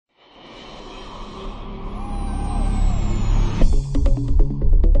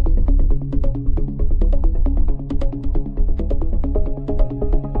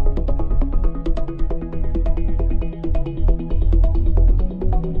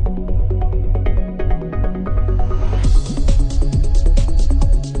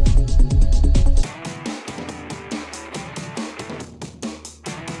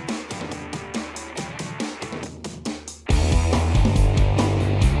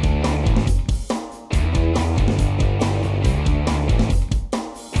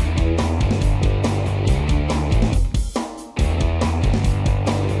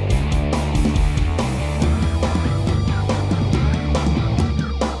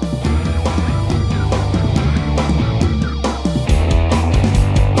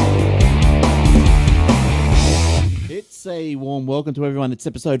welcome to everyone. It's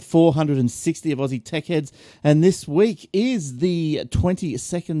episode 460 of Aussie Tech Heads, and this week is the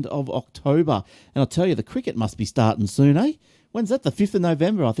 22nd of October. And I'll tell you, the cricket must be starting soon, eh? When's that? The 5th of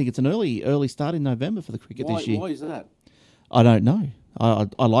November. I think it's an early start in November for the cricket this year. Why is that? I don't know.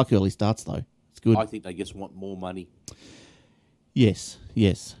 I like early starts, though. It's good. I think they just want more money. Yes.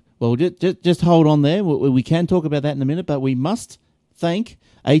 Well, just hold on there. We can talk about that in a minute, but we must thank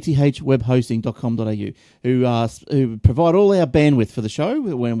athwebhosting.com.au, who provide all our bandwidth for the show.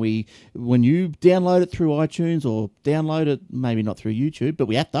 When you download it through iTunes or download it, maybe not through YouTube, but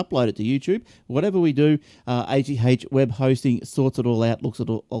we have to upload it to YouTube. Whatever we do, ATH Web Hosting sorts it all out, looks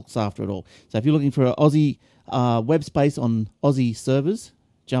after it all. So if you're looking for an Aussie web space on Aussie servers,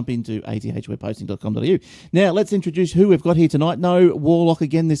 jump into athwebhosting.com.au. Now, let's introduce who we've got here tonight. No Warlock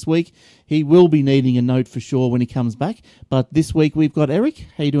again this week. He will be needing a note for sure when he comes back. But this week we've got Eric.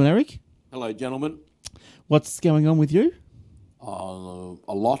 How you doing, Eric? Hello, gentlemen. What's going on with you? A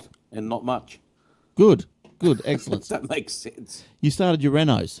lot and not much. Good. Excellent. That makes sense. You started your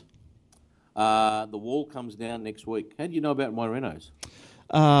renos. The wall comes down next week. How do you know about my renos?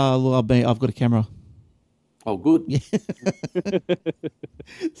 Look, I've got a camera. Oh, good. Yeah.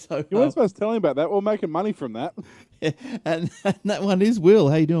 So You weren't supposed to tell him about that. We're making money from that. yeah, and that one is Will.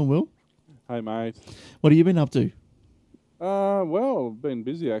 How you doing, Will? Hey, mate. What have you been up to? Well, I've been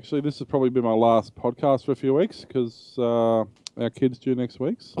busy, actually. This has probably been my last podcast for a few weeks because our kid's due next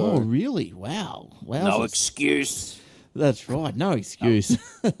week. So. Oh, really? Wow. No excuse. That's right. No excuse.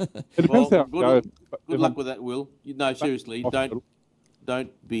 It depends how it goes. Good luck with that, Will. No, seriously,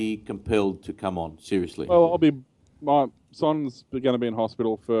 don't be compelled to come on. Seriously. Well, my son's going to be in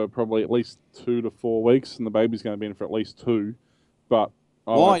hospital for probably at least 2 to 4 weeks, and the baby's going to be in for at least 2. But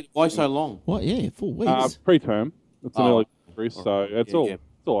Why so long? What? Yeah, 4 weeks. Preterm. It's an early delivery, so it's all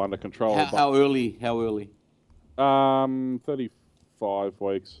under control. How early? 35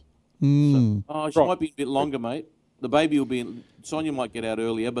 weeks. She might be a bit longer, mate. The baby will be Sonia might get out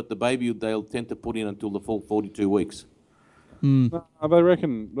earlier, but the baby they'll tend to put in until the full 42 weeks. No, they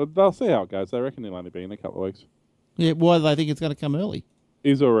reckon they'll see how it goes. They reckon he'll only be in a couple of weeks. Yeah, why do they think it's going to come early?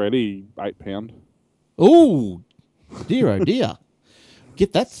 He's already 8 pound. Oh, dear.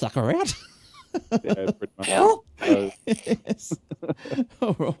 Get that sucker out. Yeah, pretty much. Help! Yes.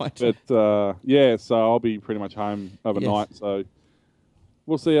 All right. But so I'll be pretty much home overnight. Yes. So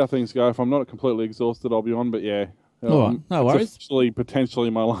we'll see how things go. If I'm not completely exhausted, I'll be on. But yeah, all right. No worries. It's potentially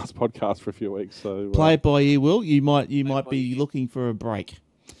my last podcast for a few weeks. So play it by ear, Will. You might be looking for a break.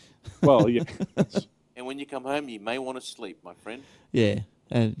 Well, yeah. And when you come home, you may want to sleep, my friend. Yeah,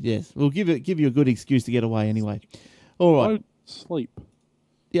 and yes, we'll give you a good excuse to get away anyway. All right. No sleep.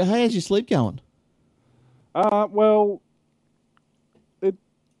 Yeah, how's your sleep going? Well, it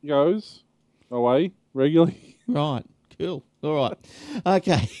goes away regularly. Right. Cool. All right.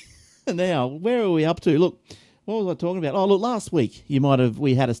 Okay. Now, where are we up to? Look, what was I talking about? Oh, look, last week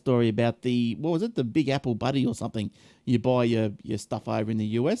we had a story about the Big Apple Buddy or something. You buy your stuff over in the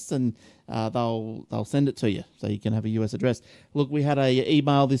US and they'll send it to you so you can have a US address. Look, we had a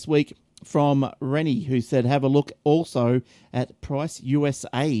email this week from Rennie who said have a look also at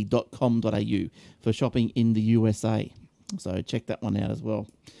priceusa.com.au for shopping in the USA. So check that one out as well.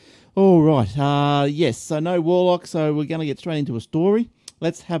 All right. Yes, so no Warlock, so we're going to get straight into a story.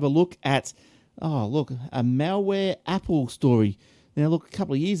 Let's have a look at a malware Apple story. Now, look, a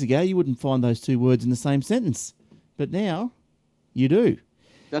couple of years ago, you wouldn't find those two words in the same sentence. But now, you do.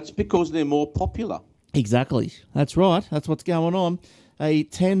 That's because they're more popular. Exactly. That's right. That's what's going on. A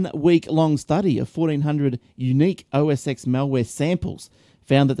 10-week-long study of 1,400 unique OS X malware samples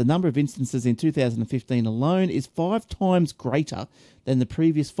found that the number of instances in 2015 alone is 5 times greater than the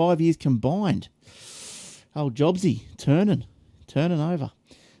previous 5 years combined. Old Jobsy, turning over.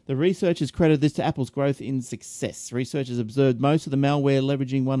 The researchers credited this to Apple's growth in success. Researchers observed most of the malware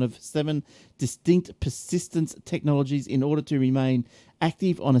leveraging one of 7 distinct persistence technologies in order to remain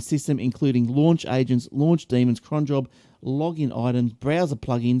active on a system, including launch agents, launch daemons, cron job, login items, browser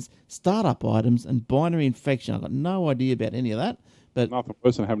plugins, startup items, and binary infection. I've got no idea about any of that. But nothing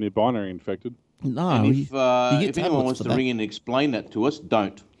worse than having your binary infected. No. And if anyone wants to ring in and explain that to us,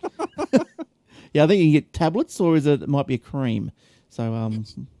 don't. Yeah, I think you can get tablets, or it might be a cream. So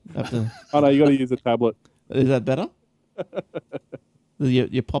have to. Oh no, you got to use a tablet. Is that better?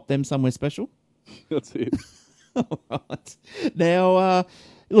 You pop them somewhere special. That's it. All right. Now,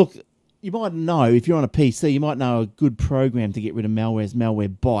 look, you might know if you're on a PC, you might know a good program to get rid of malware is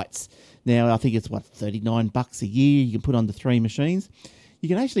Malwarebytes. Now, I think it's $39 a year. You can put on the 3 machines. You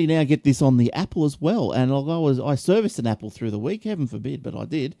can actually now get this on the Apple as well. And I serviced an Apple through the week, heaven forbid, but I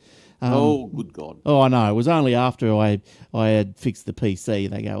did. Oh, good God. Oh, I know. It was only after I had fixed the PC.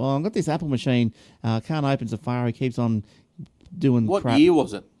 They go, I've got this Apple machine. Can't open Safari. Keeps on doing What crap. year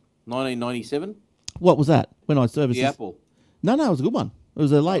was it? 1997? What was that? When I serviced The this? Apple. No, it was a good one. It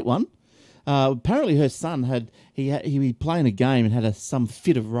was a late one. Apparently, her son he was playing a game and had some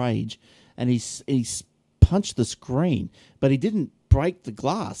fit of rage, and he punched the screen, but he didn't break the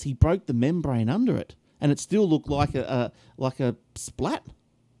glass. He broke the membrane under it, and it still looked like a splat.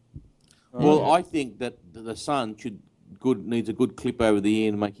 Well, I think that the son needs a good clip over the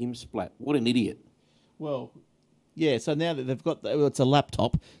ear to make him splat. What an idiot. Well, yeah. So now that they've got it's a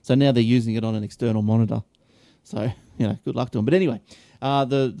laptop, so now they're using it on an external monitor. So good luck to them. But anyway,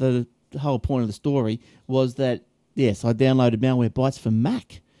 the whole point of the story was that yes, I downloaded Malware Bytes for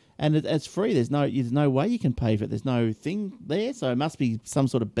Mac, and it's free. There's no way you can pay for it. There's no thing there, so it must be some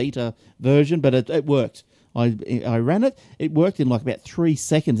sort of beta version. But it worked. I ran it. It worked in like about 3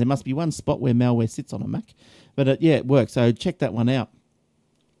 seconds. There must be one spot where malware sits on a Mac, but it worked. So check that one out.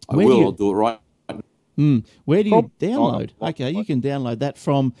 I'll do it right. Where do you download? Okay, you can download that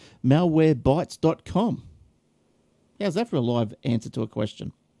from malwarebytes.com. How's that for a live answer to a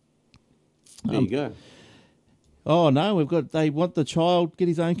question? There you go. Oh no, they want the child get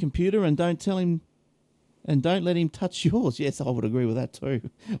his own computer and don't tell him, and don't let him touch yours. Yes, I would agree with that too.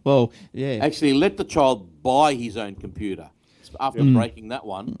 Well, yeah. Actually, let the child buy his own computer after breaking that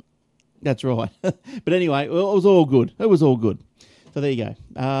one. That's right. But anyway, it was all good. It was all good. So there you go.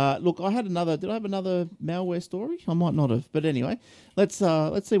 Look, I had another. Did I have another malware story? I might not have. But anyway, let's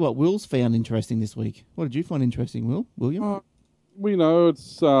see what Will's found interesting this week. What did you find interesting, William? We know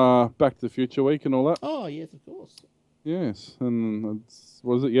it's Back to the Future week and all that. Oh yes, of course. Yes, and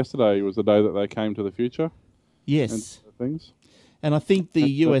was it yesterday? Was the day that they came to the future? Yes. And things. And I think the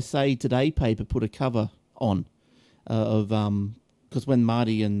USA Today paper put a cover on of because when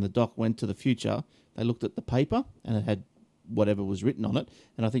Marty and the Doc went to the future, they looked at the paper and it had whatever was written on it.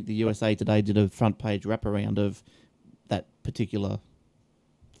 And I think the USA Today did a front page wraparound of that particular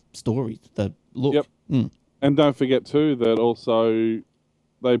story. The look. Yep. Mm. And don't forget too that also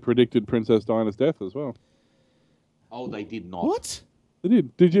they predicted Princess Diana's death as well. Oh, they did not. What? They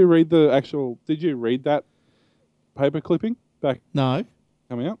did. Did you read that paper clipping back No.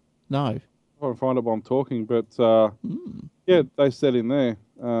 coming out? No. I can't find it while I'm talking, but yeah, they said in there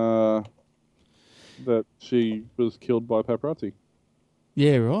that she was killed by paparazzi.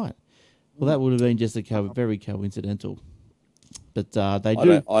 Yeah, right. Well, that would have been just very coincidental. But they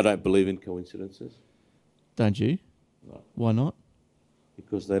do. I don't believe in coincidences. Don't you? No. Why not?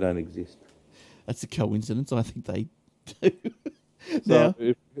 Because they don't exist. That's a coincidence. I think they do. So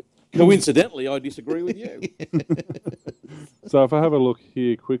Now, Coincidentally, I disagree with you. So if I have a look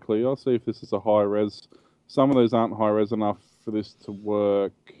here quickly, I'll see if this is a high res. Some of those aren't high res enough for this to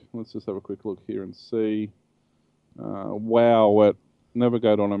work. Let's just have a quick look here and see. Wow, never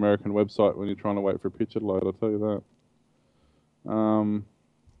go to an American website when you're trying to wait for a picture to load, I'll tell you that.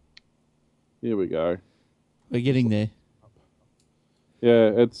 Here we go. we're getting there.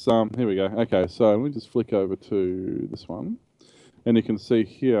 Yeah, it's here we go. Okay, so let me just flick over to this one. And you can see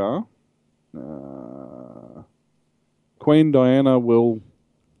here Queen Diana will,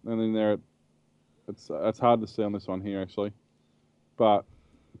 and in there it's hard to see on this one here actually. But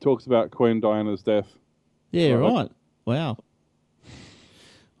it talks about Queen Diana's death. Yeah, right. Wow.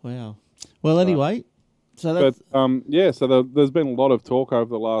 Wow. Well, anyway, so that's... But yeah, so there's been a lot of talk over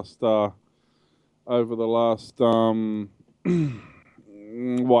the last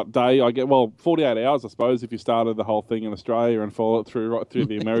what day? 48 hours, I suppose, if you started the whole thing in Australia and followed it right through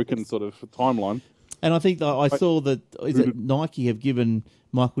the American sort of timeline. And I think that I saw that Nike have given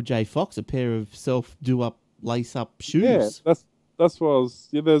Michael J. Fox a pair of self-do-up, lace-up shoes. Yeah,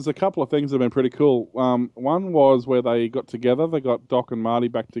 there's a couple of things that have been pretty cool. One was where they got together. They got Doc and Marty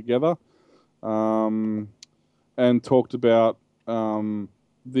back together, and talked about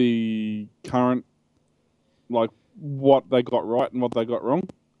the current, like what they got right and what they got wrong.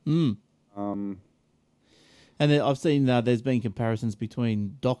 Mm. And I've seen there's been comparisons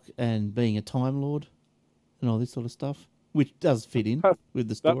between Doc and being a Time Lord and all this sort of stuff, which does fit in with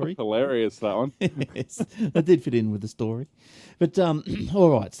the story. That was hilarious, that one. Yes, that did fit in with the story. But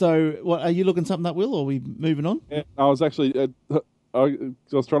all right, so what are you looking something up, Will, or are we moving on? Yeah, I was actually I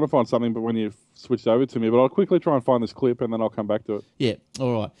was trying to find something, but when you switched over to me, but I'll quickly try and find this clip and then I'll come back to it. Yeah,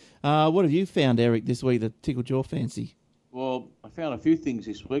 all right. What have you found, Eric, this week that tickled your fancy? Well, I found a few things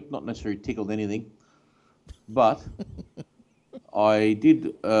this week, not necessarily tickled anything, but I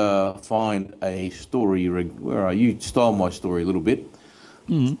did find a story. Where are you? Stole my story a little bit.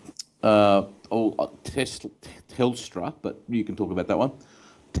 Telstra, but you can talk about that one.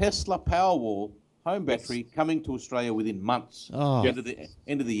 Tesla Powerwall home battery coming to Australia within months. Oh. End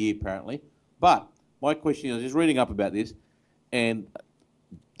of the year, apparently. But my question is, just reading up about this, and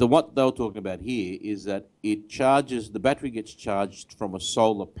what they were talking about here is that the battery gets charged from a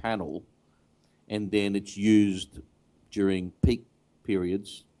solar panel, and then it's used during peak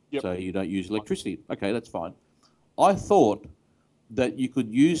periods, so you don't use electricity. Okay, that's fine. I thought that you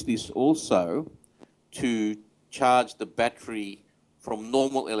could use this also to charge the battery from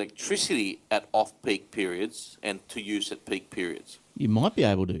normal electricity at off-peak periods and to use at peak periods. You might be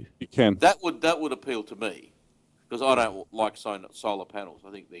able to. You can. That would appeal to me, because I don't like solar panels.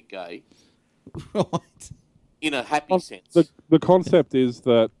 I think they're gay. Right. In a happy sense. The concept is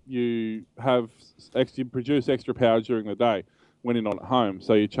that you produce extra power during the day when you're not at home.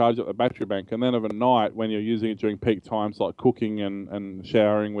 So you charge up the battery bank, and then overnight, when you're using it during peak times like cooking and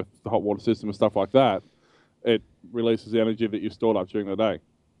showering with the hot water system and stuff like that, it releases the energy that you've stored up during the day.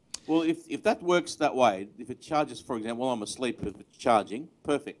 Well, if that works that way, if it charges, for example, while I'm asleep, if it's charging,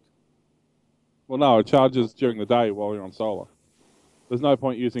 perfect. Well, no, it charges during the day while you're on solar. There's no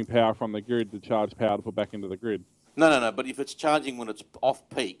point using power from the grid to charge power to put back into the grid. No. But if it's charging when it's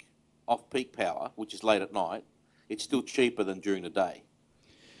off-peak power, which is late at night, it's still cheaper than during the day.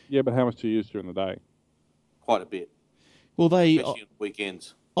 Yeah, but how much do you use during the day? Quite a bit. Well, especially on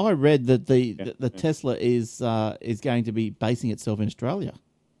weekends. I read that the Tesla is going to be basing itself in Australia.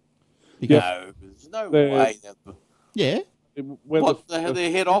 No, there's no way. Yeah.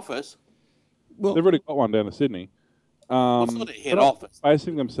 Their head office? Well, they've already got one down in Sydney. It's not a head office.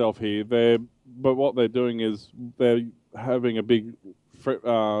 Basing themselves here, but what they're doing is they're having a big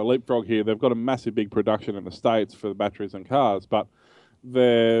leapfrog here. They've got a massive big production in the States for the batteries and cars, but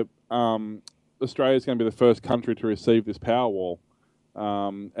Australia's going to be the first country to receive this Powerwall,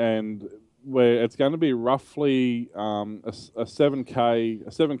 and where it's going to be roughly a 7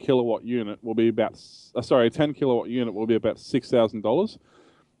 kilowatt unit will be about a 10 kilowatt unit will be about $6,000.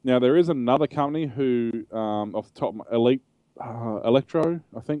 Now there is another company who off the top of Elite Electro,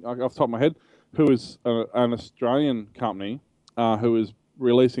 I think off the top of my head, who is an Australian company who is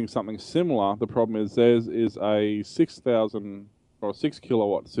releasing something similar. The problem is theirs is a 6,000 or a 6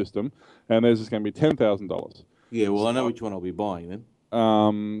 kilowatt system, and theirs is going to be $10,000. Yeah, well, I know which one I'll be buying then.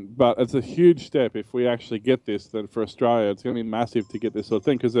 But it's a huge step if we actually get this. Then for Australia, it's going to be massive to get this sort of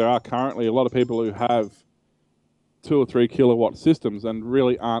thing, because there are currently a lot of people who have 2 or 3 kilowatt systems and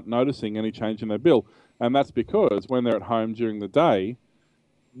really aren't noticing any change in their bill. And that's because when they're at home during the day,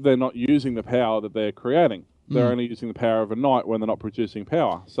 they're not using the power that they're creating. They're only using the power overnight when they're not producing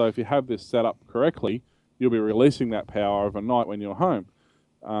power. So if you have this set up correctly, you'll be releasing that power overnight when you're home.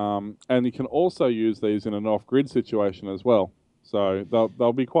 And you can also use these in an off-grid situation as well. So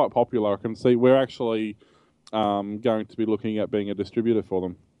they'll be quite popular. I can see we're actually going to be looking at being a distributor for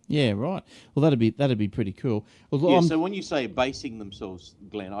them. Yeah, right. Well, that'd be pretty cool. Well, so when you say basing themselves,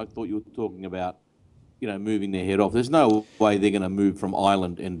 Glenn, I thought you were talking about, moving their head off. There's no way they're going to move from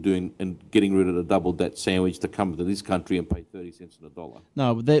Ireland and getting rid of the double that sandwich to come to this country and pay 30 cents on the dollar.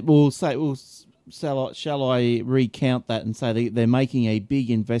 No, shall I recount that and say they're making a big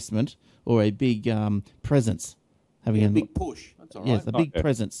investment or a big presence, having a big push. That's all right. Yes, a big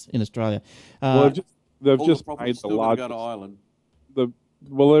presence in Australia. Well, they've all just the made the still largest. Go to Ireland.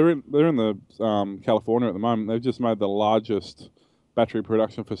 They're in the California at the moment. They've just made the largest battery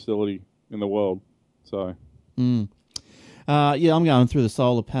production facility in the world. So, I'm going through the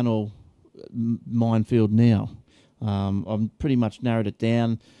solar panel minefield now. I've pretty much narrowed it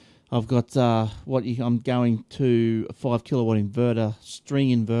down. I've got I'm going to a 5 kilowatt inverter, string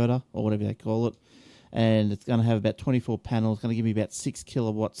inverter, or whatever they call it, and it's going to have about 24 panels. It's going to give me about 6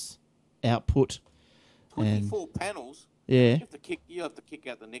 kilowatts output. 24 panels. Yeah. You have to kick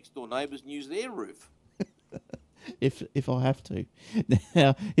out the next door neighbours and use their roof. if I have to.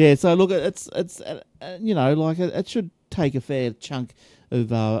 Now, yeah. So look, it should take a fair chunk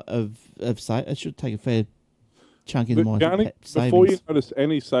it should take a fair chunk in my savings. Before you notice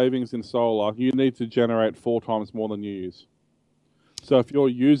any savings in solar, you need to generate 4 times more than you use. So if you're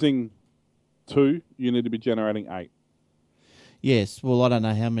using 2, you need to be generating 8. Yes. Well, I don't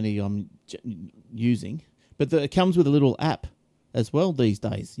know how many I'm using, but it comes with a little app as well these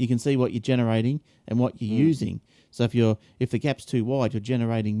days. You can see what you're generating and what you're using. So if the gap's too wide, you're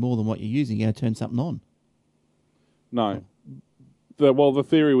generating more than what you're using, you're going to turn something on. No. The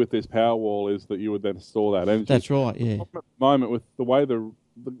theory with this Powerwall is that you would then store that energy. That's right, yeah. At the moment, with the way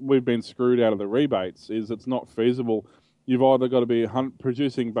we've been screwed out of the rebates, is it's not feasible. You've either got to be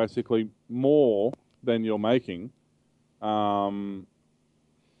producing basically more than you're making,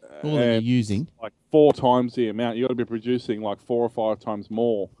 More than you're using. Like 4 times the amount. You got to be producing like 4 or 5 times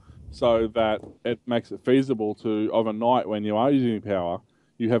more, so that it makes it feasible to overnight when you are using power,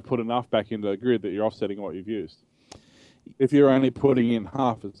 you have put enough back into the grid that you're offsetting what you've used. If you're only putting in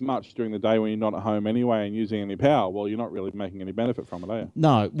half as much during the day when you're not at home anyway and using any power, well, you're not really making any benefit from it, are you?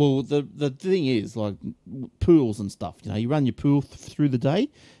 No, well, the thing is, like pools and stuff, you run your pool through the day,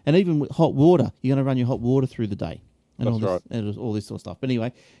 and even with hot water, you're going to run your hot water through the day. And That's right. And all this sort of stuff. But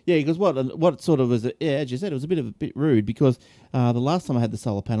anyway, yeah, because what sort of was, as you said, it was a bit rude because the last time I had the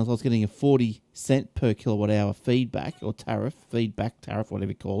solar panels, I was getting a 40 cent per kilowatt hour feedback, whatever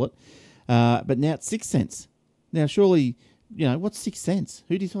you call it. But now it's 6 cents. Now, surely, what's 6 cents?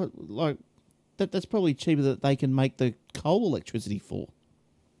 Who decide, like, that's probably cheaper that they can make the coal electricity for.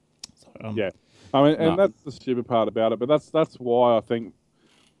 So, Yeah. I mean, and that's the stupid part about it, but that's why I think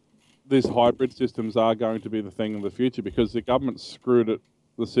these hybrid systems are going to be the thing in the future, because the government screwed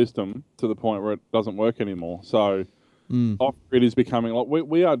the system to the point where it doesn't work anymore. So off-grid is becoming, like,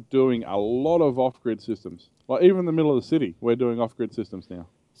 we are doing a lot of off-grid systems. Like, even in the middle of the city, we're doing off-grid systems now.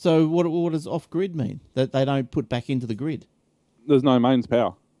 So what does off-grid mean? That they don't put back into the grid? There's no mains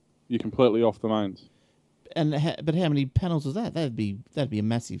power. You're completely off the mains. And but how many panels is that? That'd be a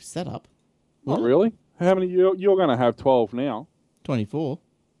massive setup. Not really. How many? You're going to have 12 now. 24.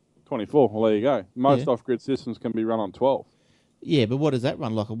 24. Well, there you go. Most Yeah. off-grid systems can be run on 12. Yeah, but what does that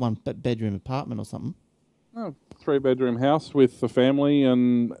run, like a one-bedroom apartment or something? Oh, 3-bedroom house with a family,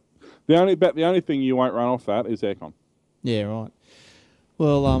 and the only thing you won't run off that is aircon. Yeah, right.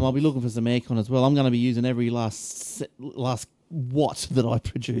 Well, I'll be looking for some aircon as well. I'm going to be using every last watt that I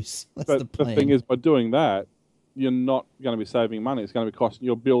produce. That's the But plan. the thing is, by doing that, you're not going to be saving money. It's going to be costing,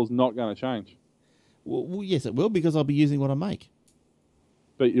 your bill's not going to change. Well, yes, it will, because I'll be using what I make.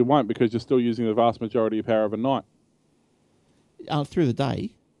 But you won't, because you're still using the vast majority of power overnight. Through the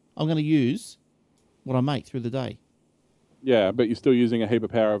day, I'm going to use what I make through the day. Yeah, but you're still using a heap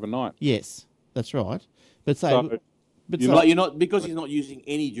of power overnight. Yes, that's right. But So, You're not because he's not using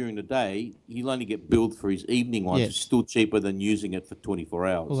any during the day. He'll only get billed for his evening ones. Yes. It's still cheaper than using it for 24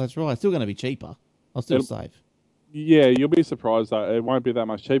 hours. well, that's right. It's still going to be cheaper. I'll still save. yeah, you'll be surprised that it won't be that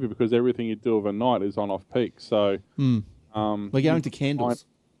much cheaper, because everything you do overnight is on off-peak. So, We're going to candles.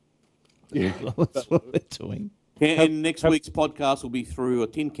 Yeah. That's what we're doing. And next week's podcast will be through a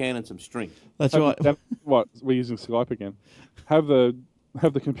tin can and some string. That's right. What, we're using Skype again? Have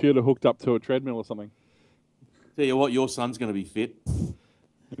the computer hooked up to a treadmill or something. Tell you what, your son's going to be fit.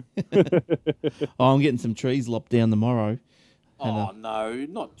 I'm getting some trees lopped down tomorrow. Oh, no,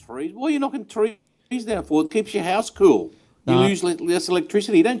 not trees. What are you knocking trees down for? It keeps your house cool. You No. lose less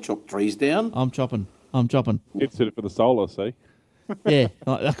electricity. You don't chop trees down. I'm chopping. It's it for the solar, see? Yeah,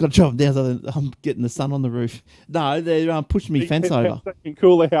 I've got to chop them down so that I'm getting the sun on the roof. No, they're pushing me fence over. You can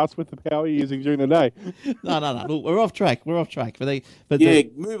cool the house with the power you're using during the day. No. Look, we're off track. But Yeah,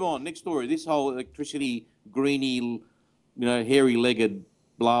 move on. Next story. This whole electricity, greeny, hairy-legged,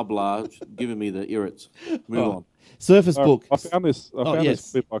 blah, blah, giving me the irrits. Move on. Surface Book. I found this.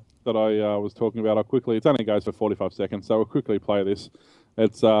 Yes. This clip that I was talking about. It only goes for 45 seconds, so we'll quickly play this.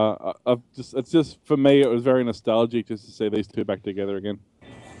 It's just for me, it was very nostalgic just to see these two back together again.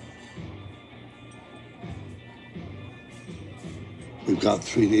 We've got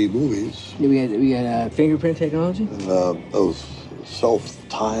 3D movies. We got fingerprint technology. And those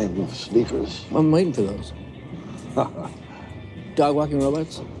self-tying sneakers. I'm waiting for those. Dog walking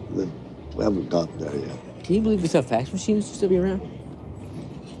robots. We haven't gotten there yet. Can you believe we still have fax machines to still be around?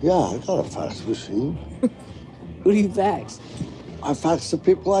 Yeah, I got a fax machine. Who do you fax? I fax the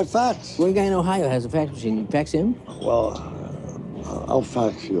people I fax. One guy in Ohio has a fax machine. You fax him? Well, I'll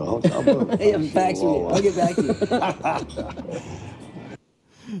fax you. I'll Hey, I'm faxing you. I'll get back to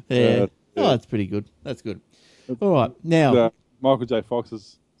you. Yeah. Oh, that's pretty good. That's good. All right. Now, Michael J. Fox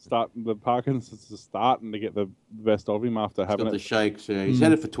is Parkinson's is starting to get the best of him after He's having got the it. shakes. Yeah. He's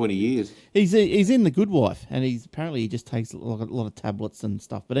had it for 20 years. he's in The Good Wife, and he just takes a lot of tablets and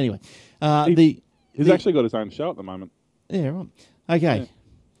stuff. But anyway, He's actually got his own show at the moment. Yeah, right. Okay,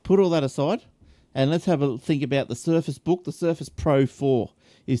 put all that aside, and let's have a think about the Surface Book. The Surface Pro 4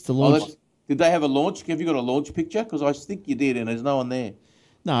 is to launch. Did they have a launch? Have you got a launch picture? Because I think you did, and there's no one there.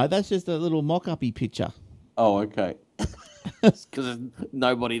 No, that's just a little mock-uppy picture. Oh, okay. Because there's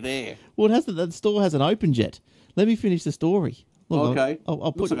nobody there. Well, it hasn't. The store hasn't opened yet. Let me finish the story. Look, Okay. I'll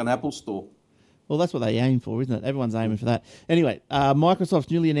Looks put. like an Apple store. Well, that's what they aim for, isn't it? Everyone's aiming for that. Anyway, Microsoft's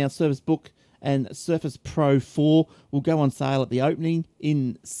newly announced Surface Book and Surface Pro 4 will go on sale at the opening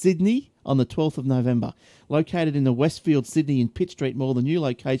in Sydney on the 12th of November. Located in the Westfield Sydney in Pitt Street Mall, the new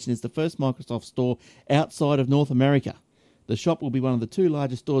location is the first Microsoft store outside of North America. The shop will be one of the 2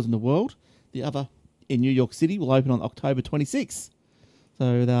 largest stores in the world. The other in New York City will open on October 26th.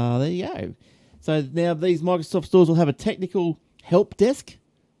 So there you go. So now these Microsoft stores will have a technical help desk.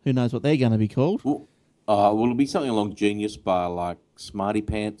 Who knows what they're going to be called? Will it be something along Genius Bar, like Smarty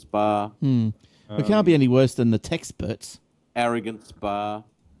Pants Bar, It can't be any worse than the Techsperts. Arrogance Bar,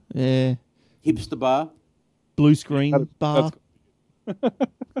 Yeah. Hipster Bar? Blue screen bar.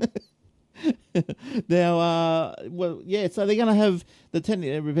 Now, so they're going to have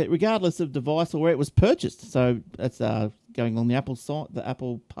the regardless of device or where it was purchased. So that's going on the Apple site, the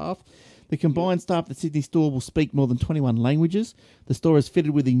Apple path. The combined staff at the Sydney store will speak more than 21 languages. The store is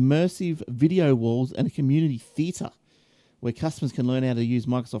fitted with immersive video walls and a community theatre where customers can learn how to use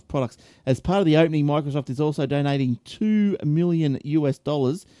Microsoft products. As part of the opening, Microsoft is also donating $2 million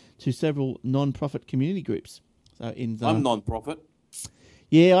to several non-profit community groups. So I'm non-profit.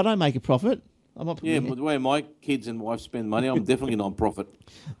 Yeah, I don't make a profit. I'm not. Yeah, but the way my kids and wife spend money, I'm definitely non-profit.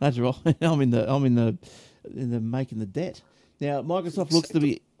 That's right. I'm in the making the debt. Now Microsoft looks to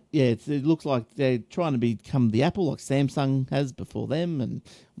be. Yeah, it looks like they're trying to become the Apple like Samsung has before them and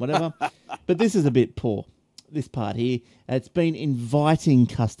whatever. But this is a bit poor, this part here. It's been inviting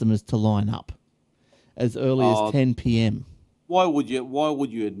customers to line up as early as 10 p.m. Why would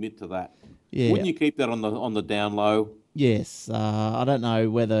you admit to that? Yeah. Wouldn't you keep that on the down low? Yes. I don't know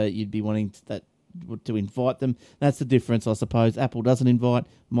whether you'd be wanting to invite them. That's the difference, I suppose. Apple doesn't invite.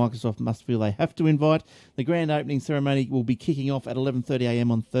 Microsoft must feel they have to invite. The grand opening ceremony will be kicking off at 11:30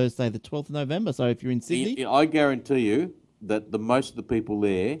 a.m. on Thursday, the 12th of November. So if you're in Sydney... I guarantee you that most of the people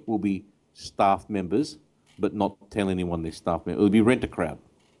there will be staff members, but not tell anyone they're staff members. It'll be rent-a-crowd.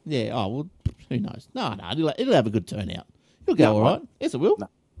 Yeah, well, who knows? No, it'll have a good turnout. It'll go all right. Yes, it will.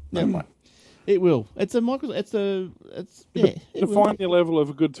 No way. It will. It's a Microsoft. Define your level of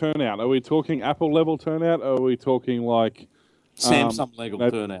a good turnout. Are we talking Apple level turnout? Or are we talking like Samsung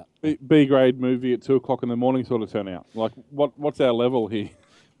level turnout? B grade movie at 2:00 in the morning sort of turnout? Like what's our level here?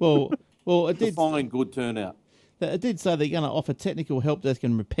 Well, it did. Define good turnout. It did say they're going to offer technical help desk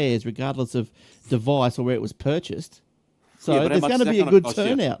and repairs regardless of device or where it was purchased. So Yeah, but how there's much going to is be that a gonna good cost you?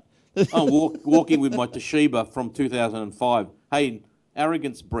 turnout. I'm walking with my Toshiba from 2005. Hey,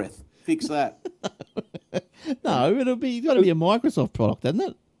 arrogance breath. Fix that. No, it'll be got to be a Microsoft product, isn't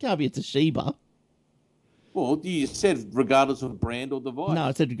it? Can't be a Toshiba. Well, you said regardless of brand or device. No,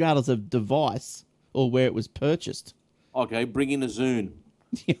 it said regardless of device or where it was purchased. Okay, bring in a Zune.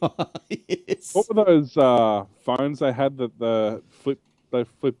 Yes. What were those phones they had that they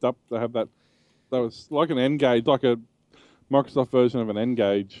flipped up? They have that was like an N-Gage, like a Microsoft version of an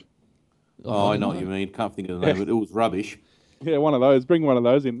N-Gage. Oh, I know what you mean. Can't think of the name, but it was rubbish. Yeah, one of those. Bring one of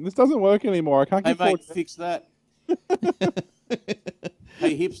those in. This doesn't work anymore. I can't Hey, keep mate, fix that.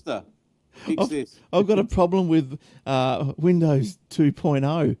 Hey, hipster, fix this. I've got a problem with Windows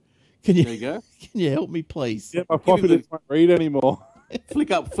 2.0. Can There you go. Can you help me, please? Yeah, my floppy disk won't read anymore. Flick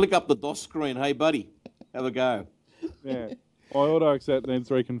up the DOS screen. Hey, buddy, have a go. Yeah, my auto accept needs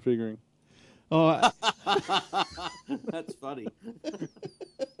reconfiguring. Oh, That's funny.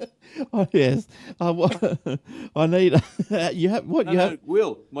 oh yes. I need. You have what? No, you no, have?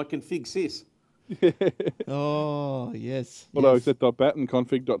 Will, my config sys. Oh yes. Auto yes. accept.bat and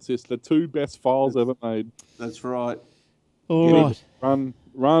config.sys, the 2 best files ever made. That's right. All right.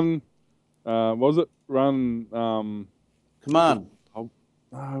 Run. What was it? Run. Command.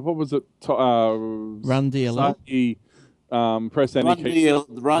 What was it? Run DLL. Press any Run key.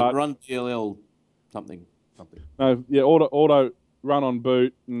 run DLL something. No, yeah, auto run on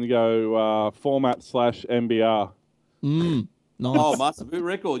boot and go format/mbr. Nice. Oh, master boot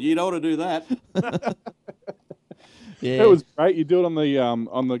record. You know how to do that. Yeah. It was great. You do it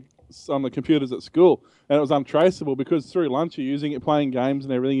on the computers at school, and it was untraceable because through lunch you're using it, playing games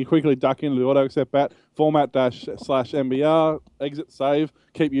and everything. You quickly duck into the auto accept bat format-/mbr, exit, save,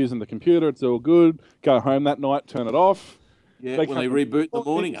 keep using the computer. It's all good. Go home that night, turn it off. Yeah, when they reboot in the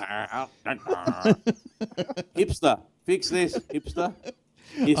morning. Hipster, fix this, hipster.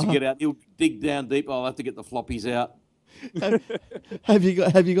 He has to get out. He'll dig down deep. I'll have to get the floppies out. Have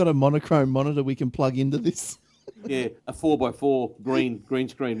you got a monochrome monitor we can plug into this? Yeah, a 4x4 green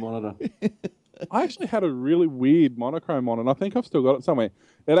screen monitor. I actually had a really weird monochrome on, and I think I've still got it somewhere.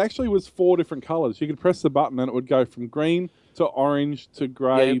 It actually was 4 different colours. You could press the button, and it would go from green to orange to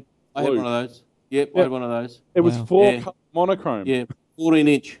grey. Yeah, I had blue. one of those. Yep, I had one of those. It was Wow. 4 Yeah. colour monochrome. Yeah,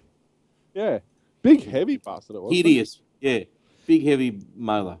 14-inch. Yeah. Big, heavy bastard it was. Hideous. Yeah, big, heavy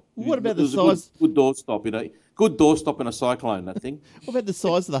mother. What about the It was a size? Good doorstop, Good doorstop in a cyclone, that thing. What about the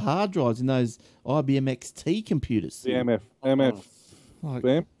size of the hard drives in those IBM XT computers? The MF. Like,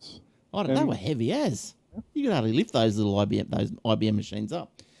 Vamps. I don't know. They were heavy as. You can hardly lift those IBM machines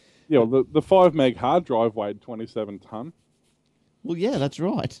up. Yeah, well, the 5 meg hard drive weighed 27 ton. Well, yeah, that's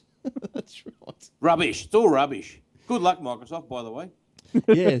right. That's right. Rubbish. It's all rubbish. Good luck, Microsoft, by the way.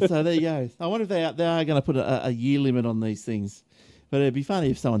 Yeah, so there you go. I wonder if they are going to put a year limit on these things. But it'd be funny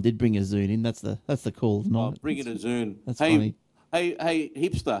if someone did bring a Zune in. That's the call of the Oh, night. bring in a Zune. That's hey, funny. Hey,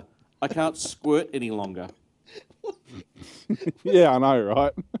 hipster, I can't squirt any longer. Yeah, I know,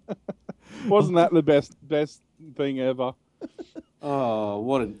 right? Wasn't that the best thing ever? Oh,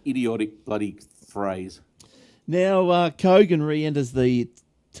 what an idiotic bloody phrase. Now, Kogan re-enters the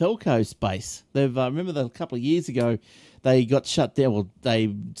telco space. They've remember that a couple of years ago they got shut down. Well,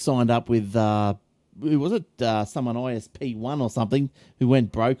 they signed up with who was it? Someone ISP1 or something who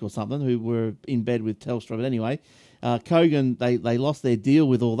went broke or something. Who were in bed with Telstra. But anyway, Kogan they lost their deal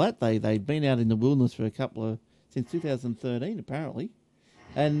with all that. They'd been out in the wilderness for since 2013 apparently,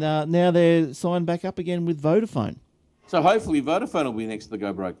 and now they're signed back up again with Vodafone. So hopefully Vodafone will be next to the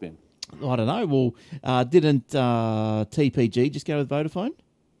go broke then. I don't know. Well, didn't TPG just go with Vodafone?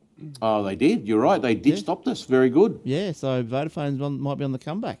 Oh, they did. You're right. They did stop this. Very good. Yeah, so Vodafone might be on the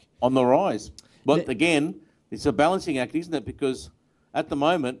comeback. On the rise. But again, it's a balancing act, isn't it? Because at the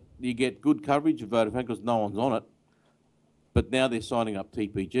moment, you get good coverage of Vodafone because no one's on it. But now they're signing up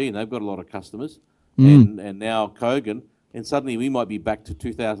TPG and they've got a lot of customers. And now Kogan. And suddenly we might be back to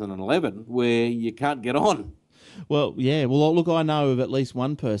 2011 where you can't get on. Well, yeah. Well, look, I know of at least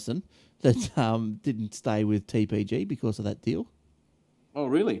one person that didn't stay with TPG because of that deal. Oh,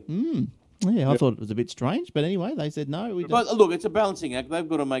 really? Yeah, I thought it was a bit strange, but anyway, they said no. We don't. But look, it's a balancing act. They've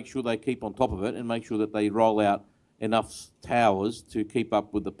got to make sure they keep on top of it and make sure that they roll out enough towers to keep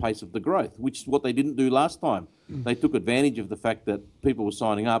up with the pace of the growth, which is what they didn't do last time. They took advantage of the fact that people were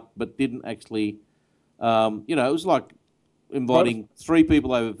signing up, but didn't actually, it was like inviting 3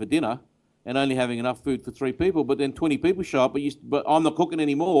 people over for dinner and only having enough food for 3 people, but then 20 people show up, but I'm not cooking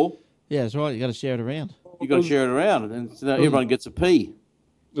anymore. Yeah, that's right. You got to share it around. You've got to share it around, and so everyone gets a pea.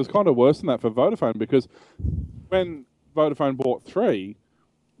 It was kind of worse than that for Vodafone because when Vodafone bought 3,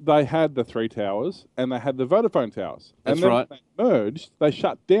 they had the 3 towers and they had the Vodafone towers. That's and then right. When they merged, they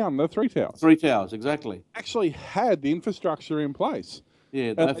shut down the 3 towers. 3 towers, exactly. Actually had the infrastructure in place.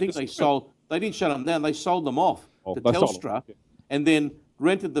 Yeah, And I think they sold. They didn't shut them down. They sold them off to they sold Telstra, them, and then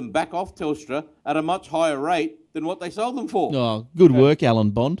rented them back off Telstra at a much higher rate than what they sold them for. Oh, good work, Alan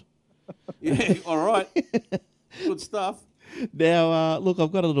Bond. Yeah, all right, good stuff. Now, look,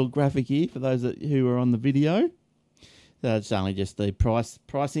 I've got a little graphic here for those who are on the video. It's only just the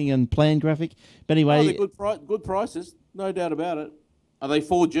pricing and plan graphic. But anyway, they're good prices, no doubt about it. Are they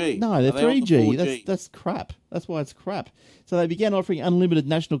 4G? no, they're Are they on the 3G. 4G? That's crap. That's why it's crap. So they began offering unlimited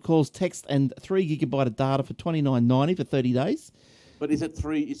national calls, text, and 3 gigabyte of data for $29.90 for 30 days. But is it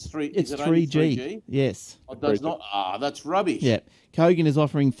 3? It's 3. It's is it only 3G. 3G? Yes. Oh, that's not. That's rubbish. Yeah. Kogan is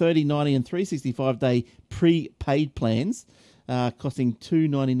offering $30.90 and 365-day prepaid plans, costing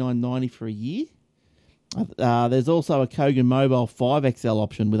 $299.90 for a year. There's also a Kogan Mobile 5XL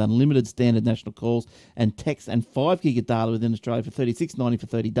option with unlimited standard national calls and text and 5 gig of data within Australia for $36.90 for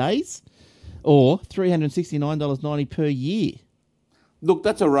 30 days, or $369.90 per year. Look,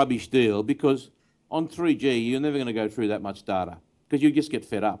 that's a rubbish deal because on 3G you're never going to go through that much data because you just get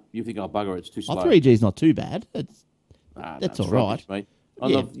fed up. You think, oh bugger, it's too slow. 3G is not too bad. That's all rubbish, right.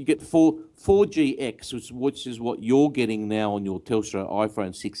 mate. Yeah. You get 4GX, which is what you're getting now on your Telstra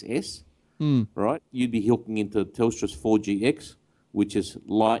iPhone 6S, right? You'd be hooking into Telstra's 4GX, which is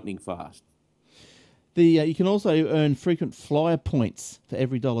lightning fast. You can also earn frequent flyer points for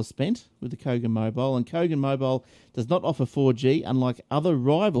every dollar spent with the Kogan Mobile, and Kogan Mobile does not offer 4G, unlike other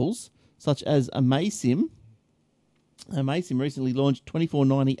rivals such as Amaysim. Amaysim recently launched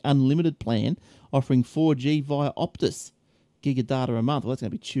 $24.90 unlimited plan, offering 4G via Optus, gig of data a month. Well, that's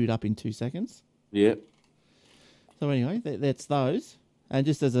going to be chewed up in 2 seconds. Yeah. So anyway, that's those. And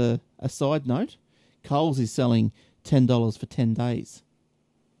just as a side note, Coles is selling $10 for 10 days.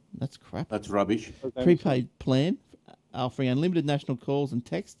 That's crap. That's rubbish. Prepaid plan offering unlimited national calls and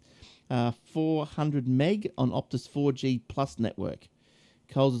text, 400 meg on Optus 4G Plus network.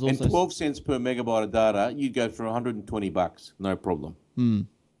 Coles is also And 12 cents per megabyte of data, you'd go for $120, no problem.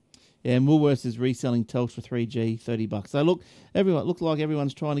 Yeah, and Woolworths is reselling Telstra 3G $30. So look like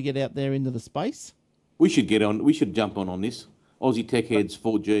everyone's trying to get out there into the space. We should get on. We should jump on this. Aussie Tech Heads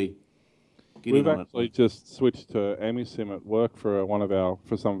 4G. Get We've in on actually it. just switched to AmiSim at work for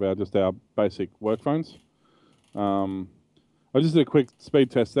some of our basic work phones. I just did a quick speed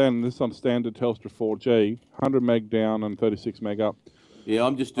test then. This is on standard Telstra 4G, 100 meg down and 36 meg up. Yeah,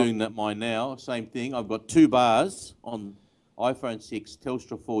 I'm just doing that mine now. Same thing. I've got 2 bars on iPhone 6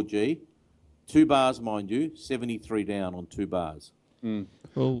 Telstra 4G, 2 bars, mind you, 73 down on 2 bars.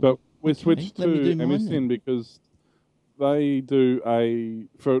 Well, But we okay, switched let me to do mine MSN then. because they do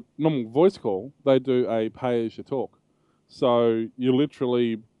for a normal voice call, they do a pay as you talk. So you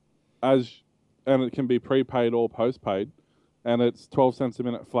literally, and it can be prepaid or postpaid, and it's 12 cents a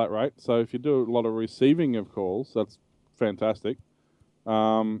minute flat rate. So if you do a lot of receiving of calls, that's fantastic.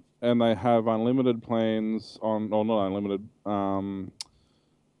 And they have unlimited plans or not unlimited,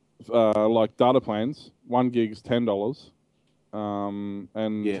 like data plans. 1 gig's $10,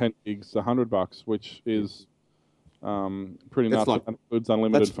 and Yeah. 10 gigs $100, which is pretty That's nuts. like- and includes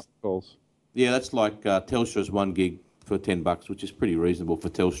unlimited that's- phone calls. Yeah, that's like Telstra's 1 gig for $10, which is pretty reasonable for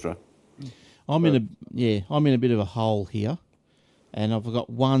Telstra. I'm in a bit of a hole here, and I've got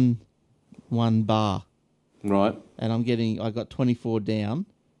one bar, Right. and I got 24 down,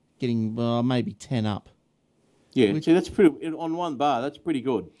 getting maybe 10 up. Yeah, see, that's pretty, on 1 bar, that's pretty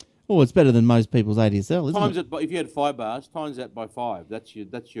good. Oh, it's better than most people's ADSL, isn't Times it? it, if you had 5 bars, times that by 5. That's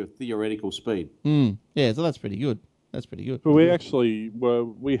your theoretical speed. Yeah, so that's pretty good. That's pretty good. But we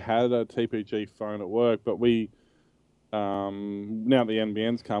had a TPG phone at work, but now the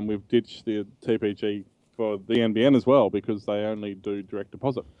NBN's come, we've ditched the TPG for the NBN as well because they only do direct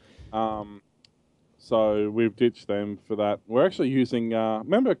deposit. So we've ditched them for that. We're actually using,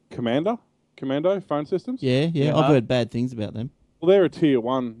 remember Commando phone systems? Yeah, Yeah. I've heard bad things about them. Well, they're a tier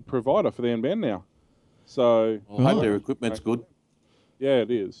 1 provider for the NBN now. So I hope their equipment's good. yeah,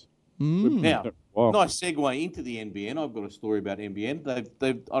 it is. Now, Wow. nice segue into the NBN. I've got a story about NBN.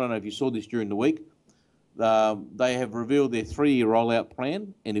 They've I don't know if you saw this during the week. They have revealed their 3-year rollout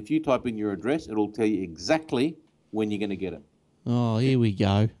plan, and if you type in your address, it'll tell you exactly when you're going to get it. Oh, here we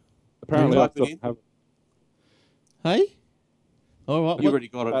go. Apparently, I type it still in. don't have it. Hey? All right. You already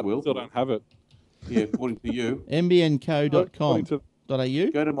got it, I Will. still don't have it. Yeah, according to you. According nbnco.com.au.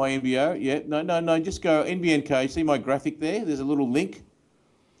 to- Go to my NBO. Yeah, no. Just go NBNco. See my graphic there? There's a little link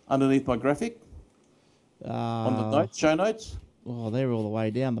underneath my graphic on the notes, show notes. Oh, they're all the way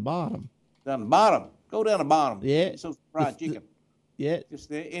down the bottom. Down the bottom. Go down the bottom. Yeah. Get yourself some fried chicken. Yeah. Just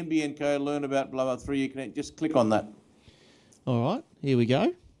there. NBNco. Learn about blah blah 3-year connect. Just click on that. All right. Here we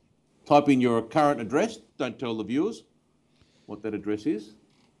go. Type in your current address. Don't tell the viewers what that address is,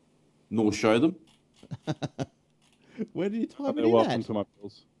 nor show them. Where did you type it They're in welcome at? to my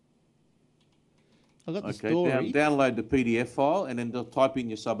bills. I got the Okay, story. download the PDF file and then type in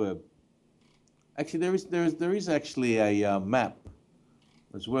your suburb. Actually, there is actually a map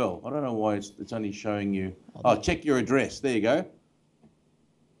as well. I don't know why it's only showing you. Oh, check your address. There you go.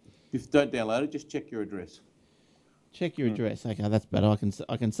 If don't download it, just check your address. Check your address. Okay, that's better.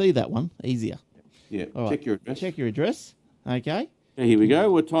 I can see that one easier. Yeah, All right. check your address. Check your address. Okay. Okay, here we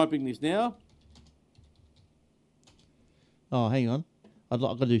go. We're typing this now. Oh, hang on. I've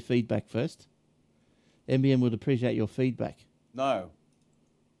got to do feedback first. NBN would appreciate your feedback. No.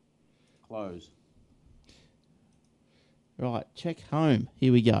 Close. Right, check home.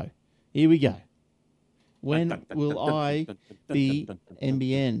 Here we go. When will I be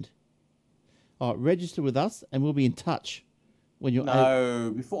NBN'd? All right, register with us and we'll be in touch when you're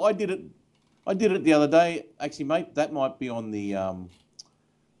No, before I did it the other day. Actually, mate, that might be on the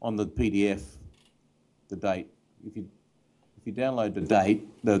PDF, the date. If you download the date,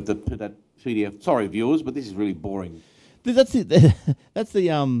 that PDF. Sorry, viewers, but this is really boring. That's it. That's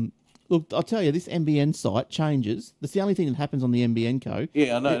the Look, I'll tell you, this NBN site changes. That's the only thing that happens on the NBN Co.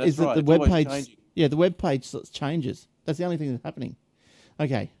 Yeah, I know. That's is that right. the It's web always page. changing. Yeah, the web page changes. That's the only thing that's happening.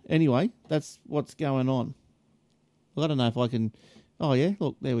 Okay. Anyway, that's what's going on. Well, I don't know if I can. Oh yeah,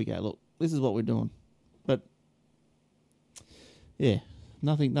 look, there we go. Look, this is what we're doing. But yeah,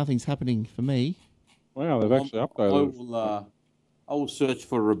 nothing's happening for me. Wow, they've actually updated. I will search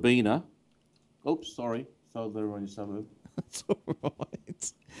for Rabina. Oops, sorry. So they're on your suburb. That's all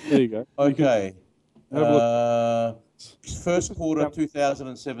right. There you go. Okay. Have a First quarter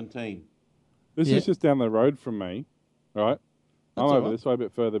 2017. This Yeah. is just down the road from me, right? I'm all over right. this way a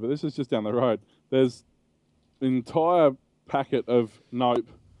bit further, but this is just down the road. There's an entire packet of Nope,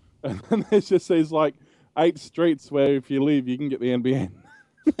 and then there's just these like 8 streets where if you live, you can get the NBN.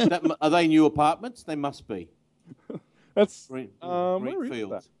 Are they new apartments? They must be. That's Green, where is that?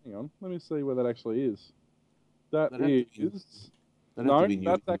 Greenfields. Hang on, let me see where that actually is. That That'd have to be- is They'd have no, to be new.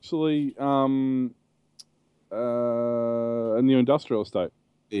 that's actually a new industrial estate.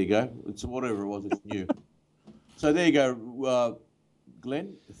 There you go. It's whatever it was. It's new. So there you go,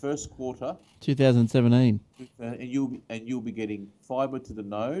 Glenn. The first quarter, 2017. and you'll be getting fibre to the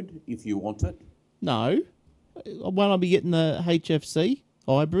node if you want it. No, won't I be getting the HFC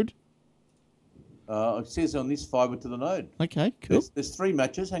hybrid? It says on this fibre to the node. Okay, cool. There's 3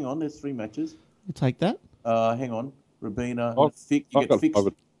 matches. Hang on, there's 3 matches. We'll take that. Hang on, Rabina. I've You got get fixed.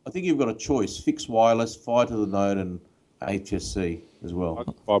 fibre. I think you've got a choice: fixed wireless, fibre to the node, and HSC as well. I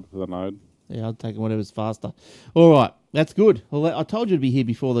got fibre to the node. Yeah, I'll take whatever's faster. All right, that's good. Well, I told you to be here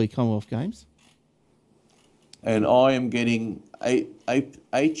before the Commonwealth Games. And I am getting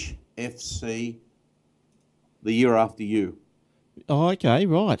HFC the year after you. Oh, okay,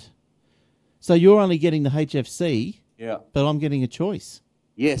 right. So you're only getting the HFC, Yeah. but I'm getting a choice.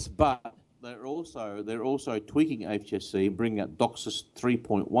 Yes, but they're also tweaking HFC, bringing out DOCSIS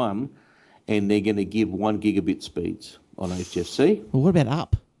 3.1, and they're going to give 1 gigabit speeds on HFC. Well, what about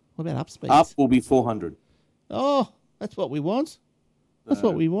up? What about up speeds? Up will be 400. Oh, that's what we want. That's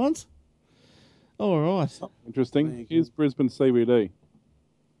what we want. All right. Interesting. Here's Brisbane CBD.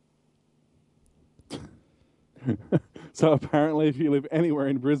 So apparently, if you live anywhere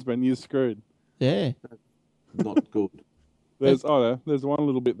in Brisbane, you're screwed. Yeah. Not good. There's there's one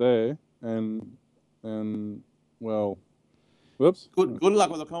little bit there, and well, whoops. Good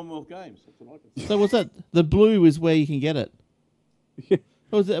luck with the Commonwealth Games. That's what I can say. So what's that? The blue is where you can get it. Yeah,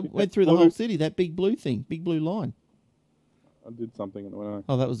 Or was that went through the whole city? That big blue thing, big blue line. I did something.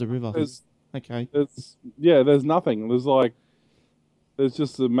 Oh, that was the river. There's Okay. there's nothing. There's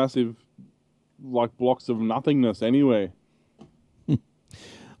just a massive blocks of nothingness anywhere.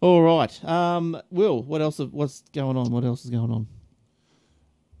 All right. Will, what's going on? What else is going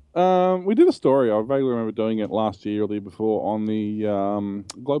on? We did a story. I vaguely remember doing it last year or the year before on the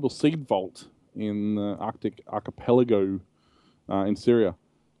global seed vault in the Arctic archipelago in Syria,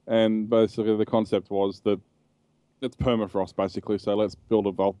 and basically the concept was that it's permafrost basically. So let's build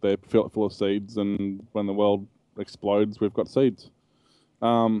a vault there, fill it full of seeds, and when the world explodes, we've got seeds.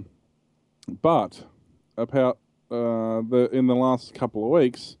 But about in the last couple of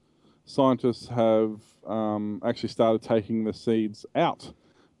weeks, scientists have actually started taking the seeds out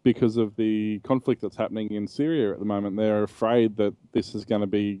because of the conflict that's happening in Syria at the moment. They're afraid that this is going to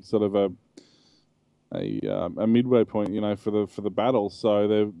be sort of a midway point, for the battle. So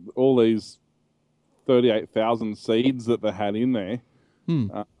they've all these 38,000 seeds that they had in there.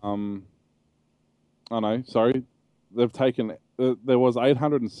 They've taken. There was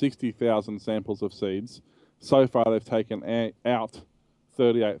 860,000 samples of seeds. So far, they've taken out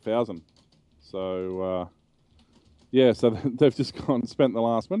 38,000. So, so they've just spent the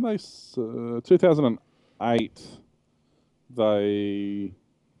last, 2008, they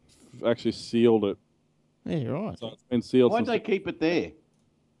actually sealed it. Yeah, right. So it's been sealed. Why'd they keep it there?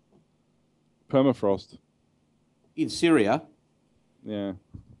 Permafrost. In Syria? Yeah.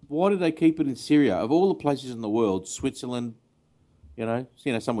 Why did they keep it in Syria? Of all the places in the world, Switzerland,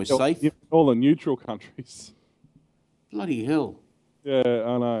 somewhere safe. All the neutral countries. Bloody hell. Yeah,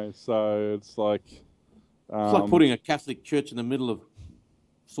 I know. So it's like... It's like putting a Catholic church in the middle of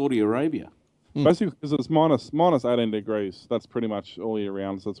Saudi Arabia. Basically, because it's minus 18 degrees. That's pretty much all year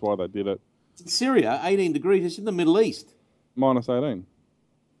round, so that's why they did it. It's in Syria, 18 degrees. It's in the Middle East. Minus 18.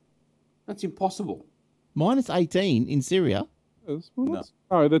 That's impossible. Minus 18 in Syria.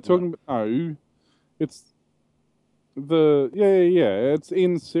 No, they're talking about... No, it's... It's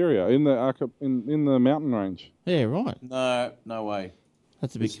in Syria, in the mountain range. Yeah, right. No way.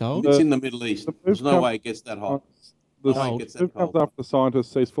 That's a bit cold. It's in the Middle East. There's no way it gets that hot. The No way it gets that move comes cold. after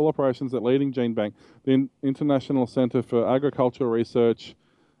scientists cease full operations at leading gene bank, the International Center for Agricultural Research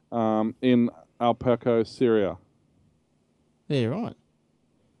in Aleppo, Syria. Yeah, right.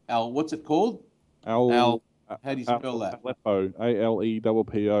 What's it called? How do you spell that? Aleppo,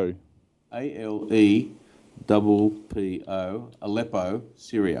 ALEPPO. ALEPPO, Aleppo,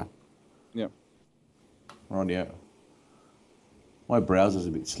 Syria. Yep. Rightio. My browser's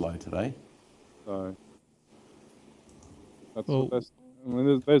a bit slow today. So Well-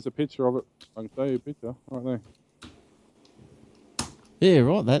 there's a picture of it. I can show you a picture right there. Yeah,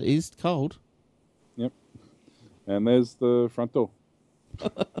 right. That is cold. Yep. And there's the front door.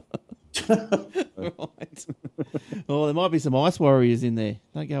 Right. Oh, there might be some ice warriors in there.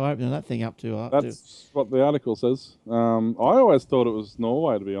 Don't go opening that thing up too hard. That's what the article says. I always thought it was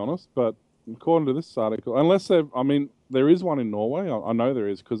Norway, to be honest, but according to this article, there is one in Norway. I know there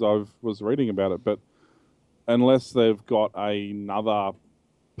is because I was reading about it, but unless they've got another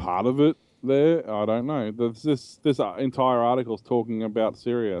part of it there, I don't know. This entire article is talking about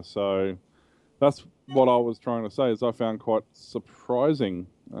Syria, so that's what I was trying to say. Is I found quite surprising.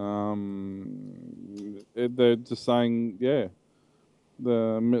 They're just saying, the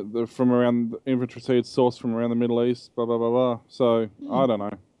from around the infantry seeds sourced from around the Middle East, blah blah blah blah. So I don't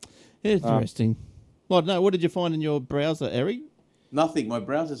know. Interesting. What did you find in your browser, Eric? Nothing. My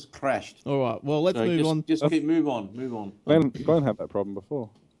browser's crashed. All right. Well, let's So move on. Just keep move on. Glenn had that problem before.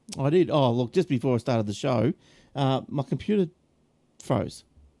 I did. Oh, look, just before I started the show, my computer froze.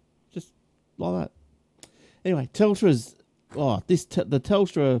 Just like that. Anyway, Telstra's... Oh, the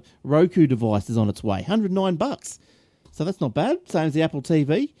Telstra Roku device is on its way. $109. So that's not bad. Same as the Apple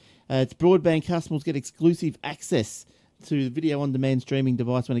TV. Its broadband customers get exclusive access to the video-on-demand streaming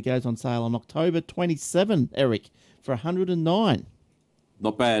device when it goes on sale on October 27, Eric, for $109.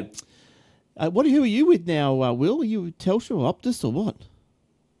 Not bad. Who are you with now, Will? Are you with Telstra or Optus or what?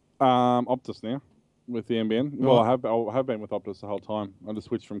 Optus now with the NBN. Right. Well, I have been with Optus the whole time. I just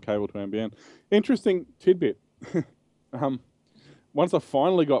switched from cable to NBN. Interesting tidbit. Once I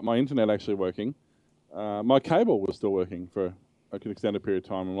finally got my internet actually working, my cable was still working for an extended period of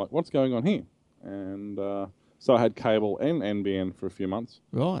time. I'm like, what's going on here? And so I had cable and NBN for a few months.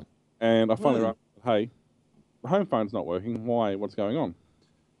 Right. And I finally wrote, hey, the home phone's not working. Why? What's going on?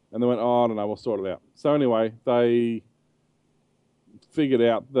 And they went, oh, I don't know, we'll sort it out. So anyway, they figured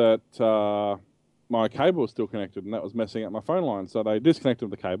out that my cable was still connected and that was messing up my phone line. So they disconnected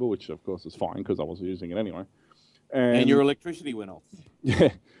the cable, which of course is fine because I wasn't using it anyway. And your electricity went off. Yeah.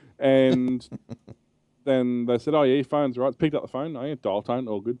 And then they said, oh, yeah, your phone's right. Picked up the phone. Oh, yeah, dial tone,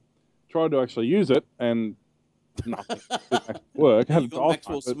 all good. Tried to actually use it and nothing. Didn't actually work. I had You a got dial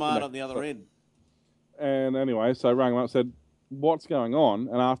Maxwell tone, but it Smart didn't on the other end. And anyway, so I rang them up and said, what's going on?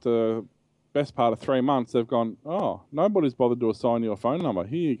 And after best part of 3 months, they've gone, oh, nobody's bothered to assign your phone number.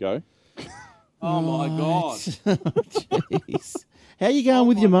 Here you go. Oh, my God. Jeez. How are you going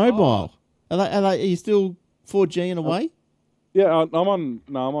with your mobile? Are you still 4G and away? Yeah, I'm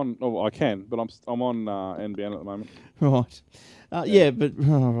on. Oh, I can, but I'm on NBN at the moment. Right. Yeah, but right,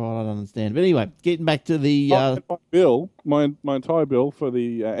 I don't understand. But anyway, getting back to the My bill, my entire bill for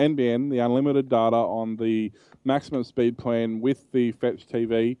the NBN, the unlimited data on the maximum speed plan with the Fetch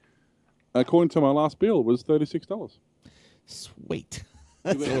TV, according to my last bill, was $36. sweet.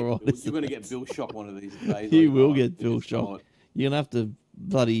 You're That's gonna, all right. you're going to get bill shock one of these days. You I will know. get bill It's shock. not. You're gonna have to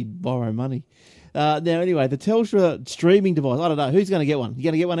bloody borrow money. Now, anyway, the Telstra streaming device. I don't know who's going to get one. You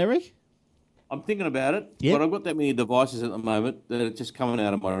going to get one, Eric? I'm thinking about it, Yeah. but I've got that many devices at the moment that are just coming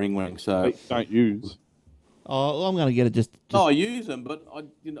out of my ring. So, Don't use. Oh, well, I'm going to get it just. no, I use them, but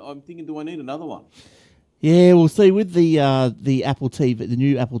I'm thinking, do I need another one? Yeah, we'll see with the Apple TV, the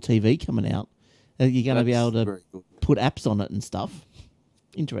new Apple TV coming out. You're going to be That's able to very good. put apps on it and stuff.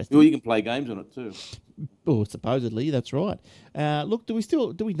 Interesting. Well, you can play games on it too. Oh, supposedly, that's right. Look, do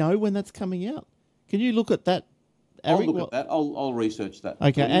we know when that's coming out? Can you look at that, Eric? I'll look at that. I'll research that.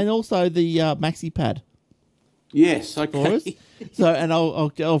 Okay, and also the Maxi Pad yes, for okay. us. So, and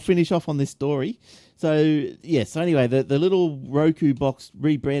I'll finish off on this story. So, yes. So anyway, the little Roku box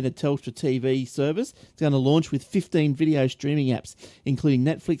rebranded Telstra TV service is going to launch with 15 video streaming apps, including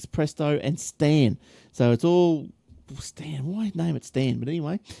Netflix, Presto, and Stan. So it's all Stan. Why name it Stan? But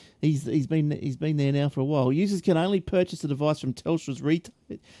anyway, he's been there now for a while. Users can only purchase the device from Telstra's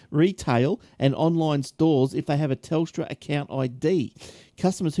retail and online stores if they have a Telstra account ID.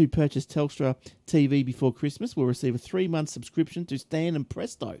 Customers who purchase Telstra TV before Christmas will receive a 3-month subscription to Stan and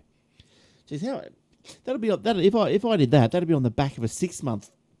Presto. Jeez, that'll be if I did that, that'd be on the back of a 6-month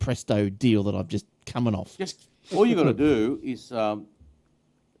Presto deal that I've just coming off. Just all you got to do is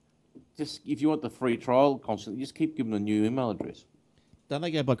just if you want the free trial constantly, just keep giving them a new email address. Don't they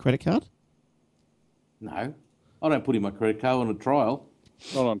go by credit card? No, I don't put in my credit card on a trial.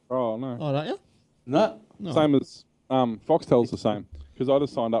 Not on trial, no. Oh, don't you? No, Same as Foxtel's the same. Because I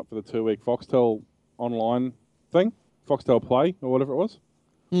just signed up for the 2-week Foxtel online thing, Foxtel Play or whatever it was.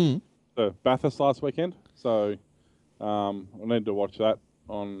 The Bathurst last weekend. So I need to watch that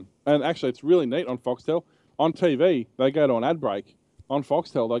on. And actually, it's really neat on Foxtel. On TV, they go to an ad break. On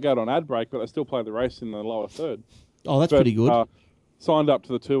Foxtel, they go to an ad break, but they still play the race in the lower third. Oh, that's pretty good. Signed up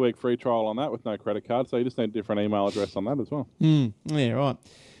to the 2-week free trial on that with no credit card, so you just need a different email address on that as well. Yeah, right.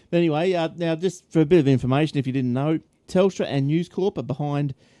 But anyway, now just for a bit of information, if you didn't know, Telstra and News Corp are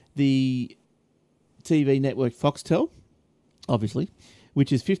behind the TV network Foxtel, obviously,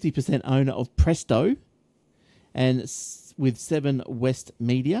 which is 50% owner of Presto, and with 7 West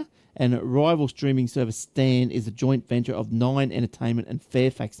Media, and rival streaming service Stan is a joint venture of 9 Entertainment and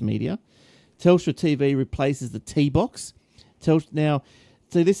Fairfax Media. Telstra TV replaces the T-Box. Now,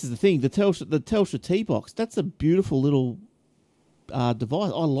 see, this is the thing, the Telstra T-Box, that's a beautiful little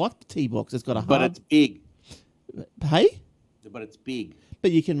device. I like the T-Box. It's got a but hard... it's big. Hey? But it's big.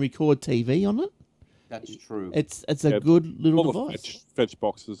 But you can record TV on it. That's true. It's a good little All the device. fetch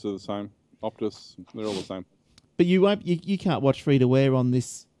boxes are the same. Optus, they're all the same. But you can't watch free to wear on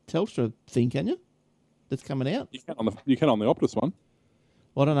this Telstra thing, can you? that's coming out? You can on the Optus one.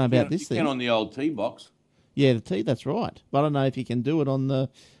 Well, I don't know about this you thing. can on the old T box. Yeah, the T. That's right. But I don't know if you can do it on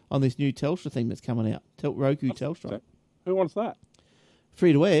this new Telstra thing that's coming out. Roku Telstra. Who wants that?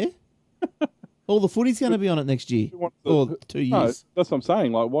 Free to air. All the footy's going to be on it next year. Or 2 No, years. that's what I'm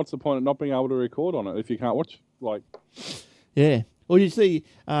saying. Like, what's the point of not being able to record on it if you can't watch? Like, Yeah. Well, you see,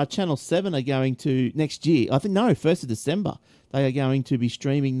 Channel 7 are going to, next year, I think, no, 1st of December, they are going to be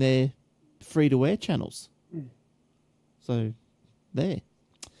streaming their free-to-air channels. So, there.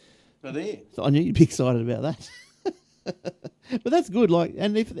 So there. So I knew you'd be excited about that. But that's good. Like,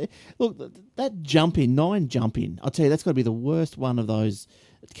 and if look, that jump in, 9 jump in, I'll tell you, that's got to be the worst one of those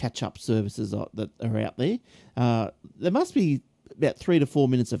catch-up services that are out there. There must be about 3 to 4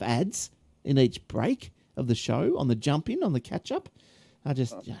 minutes of ads in each break of the show on the jump in, on the catch-up. They're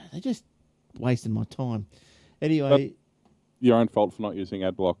just wasting my time. Anyway, your own fault for not using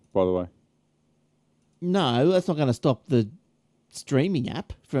AdBlock, by the way. no, that's not going to stop the streaming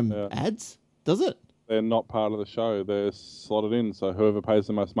app from ads, does it? They're not part of the show. They're slotted in, so whoever pays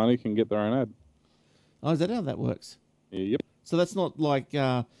the most money can get their own ad. Oh, is that how that works? Yep. So that's not like...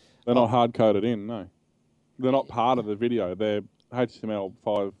 They're not hard-coded in, no. They're not part of the video. They're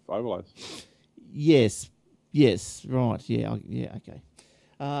HTML5 overlays. Yes, right, yeah, okay.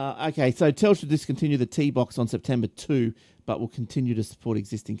 Okay, so Telstra discontinued the T-Box on September 2, but will continue to support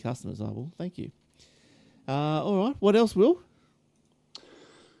existing customers. I will, thank you. All right, what else, Will?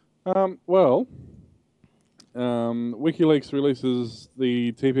 WikiLeaks releases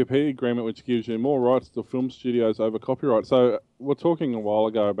the TPP agreement, which gives you more rights to film studios over copyright. So we're talking a while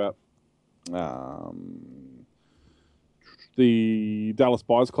ago about the Dallas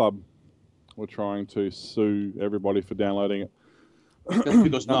Buyers Club were trying to sue everybody for downloading it. Just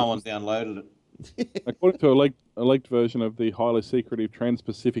because no one downloaded it. According to a leaked version of the highly secretive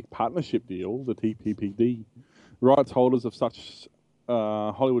Trans-Pacific Partnership Deal, the TPPD, rights holders of such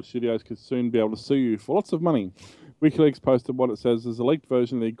Hollywood studios could soon be able to sue you for lots of money. WikiLeaks posted what it says is a leaked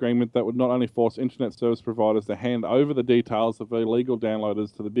version of the agreement that would not only force internet service providers to hand over the details of illegal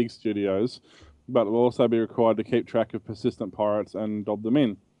downloaders to the big studios, but will also be required to keep track of persistent pirates and dob them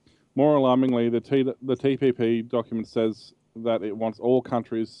in. More alarmingly, the TPP document says that it wants all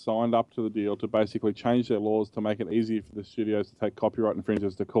countries signed up to the deal to basically change their laws to make it easier for the studios to take copyright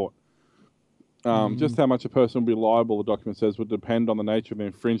infringers to court. Just how much a person will be liable, the document says, would depend on the nature of the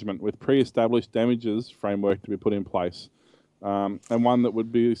infringement, with pre-established damages framework to be put in place, and one that would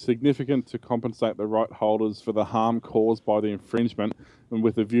be significant to compensate the right holders for the harm caused by the infringement, and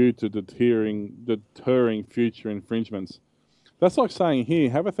with a view to deterring future infringements. That's like saying, here,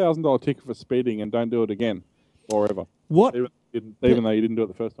 have a $1,000 ticket for speeding and don't do it again, or ever. What? Even though you didn't do it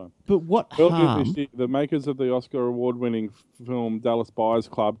the first time. But what Earlier harm? this year, the makers of the Oscar award-winning film Dallas Buyers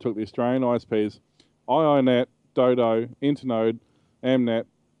Club took the Australian ISPs IINet, Dodo, Internode, Amnet,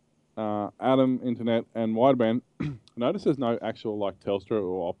 Atom Internet, and Wideband. Notice there's no actual like Telstra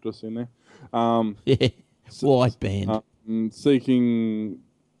or Optus in there. Yeah, wideband. Seeking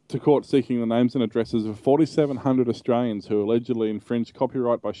the names and addresses of 4,700 Australians who allegedly infringed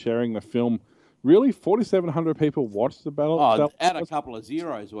copyright by sharing the film. Really? 4,700 people watched the battle? Oh, add a couple of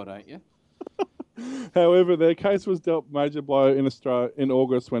zeros, why don't you? However, their case was dealt major blow in Australia in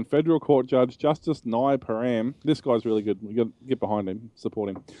August when Federal Court Judge Justice Nye Param, this guy's really good, we got to get behind him,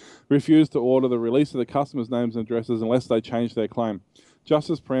 support him, refused to order the release of the customers' names and addresses unless they changed their claim.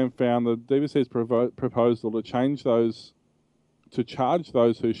 Justice Param found the DVC's proposal to charge those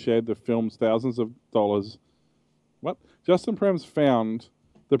who shared the film's thousands of dollars. Justice Param found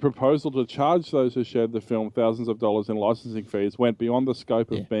the proposal to charge those who shared the film thousands of dollars in licensing fees went beyond the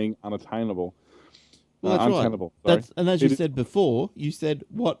scope of being unattainable. Well, that's untenable. Right. Sorry. And as you said before, you said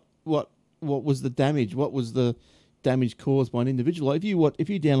what was the damage? What was the damage caused by an individual? Like if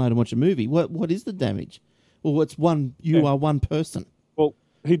you download and watch a movie, what is the damage? Well, it's one. You are one person. Well,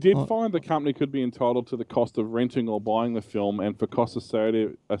 he did find the company could be entitled to the cost of renting or buying the film and for costs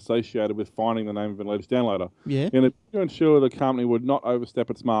associated with finding the name of an alleged downloader. Yeah. And to ensure the company would not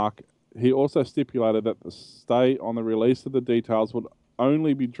overstep its mark, he also stipulated that the stay on the release of the details would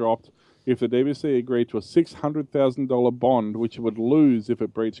only be dropped if the DVC agreed to a $600,000 bond, which it would lose if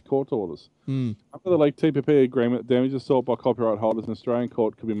it breached court orders. Under the leaked TPP agreement, damages sought by copyright holders in Australian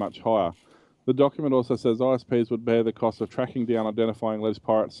court could be much higher. The document also says ISPs would bear the cost of tracking down identifying alleged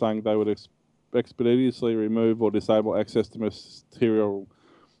pirates, saying they would expeditiously remove or disable access to material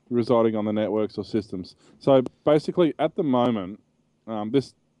residing on the networks or systems. So basically, at the moment,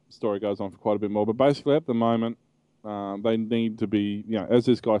 this story goes on for quite a bit more, but basically at the moment, they need to be, as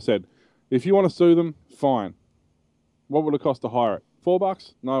this guy said, if you want to sue them, fine. What would it cost to hire it?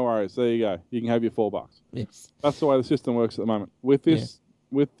 $4? No worries. There you go. You can have your $4. Yes. That's the way the system works at the moment. With this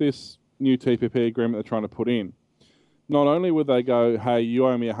new TPP agreement they're trying to put in, not only would they go, hey, you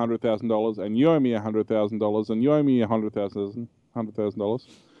owe me $100,000 and you owe me $100,000 and you owe me $100,000,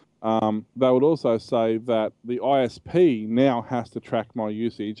 they would also say that the ISP now has to track my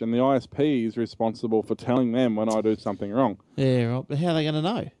usage, and the ISP is responsible for telling them when I do something wrong. Yeah, right. But how are they going to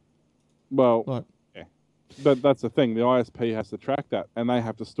know? Well, Like, yeah, but that's the thing. The ISP has to track that, and they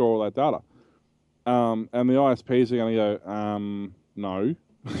have to store all that data. And the ISPs are going to go, no.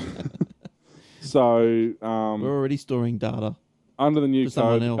 So, we're already storing data. under the new For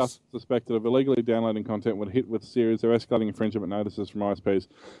someone code, else. customers suspected of illegally downloading content would hit with a series of escalating infringement notices from ISPs.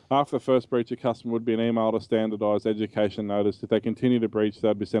 After the first breach, a customer would be emailed a standardised education notice. If they continue to breach,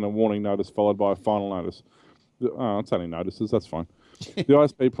 they'd be sent a warning notice followed by a final notice. Oh, it's only notices, that's fine. The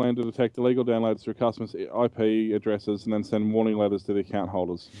ISP planned to detect illegal downloads through customers' IP addresses and then send warning letters to the account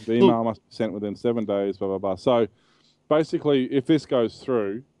holders. The email must be sent within 7 days, blah, blah, blah. So basically, if this goes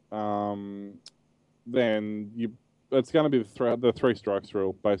through, then it's going to be the three strikes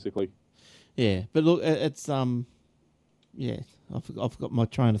rule, basically. Yeah, but look, it's yeah, I've got my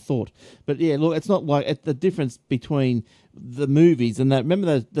train of thought. But yeah, look, it's not like the difference between the movies and that.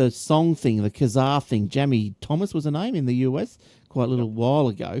 Remember the song thing, the Kazaa thing. Jamie Thomas was her name in the US quite a little while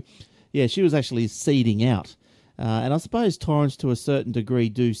ago. Yeah, she was actually seeding out, and I suppose torrents to a certain degree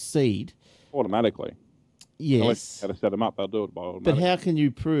do seed. Automatically. Yes. Unless you had to set them up, they'll do it by But automatic. how can you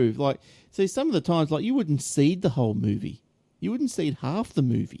prove? Like, see, some of the times, like, you wouldn't seed the whole movie. You wouldn't seed half the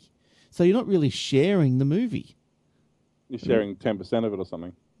movie. So you're not really sharing the movie. You're sharing 10% of it or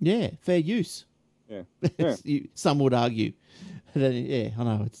something. Yeah, fair use. Yeah. Yeah. Some would argue. Yeah, I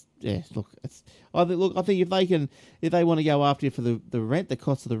know. Look, I think if they want to go after you for the rent, the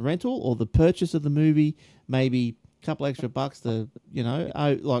cost of the rental, or the purchase of the movie, maybe a couple extra bucks to,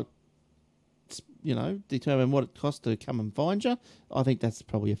 determine what it costs to come and find you. I think that's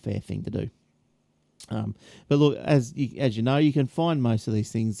probably a fair thing to do. But look, as you know, you can find most of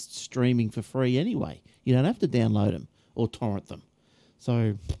these things streaming for free anyway. You don't have to download them or torrent them.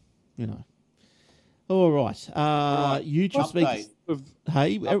 So, All right. YouTube speaks.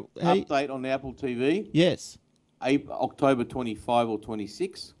 Hey, Update on Apple TV. Yes. October 25 or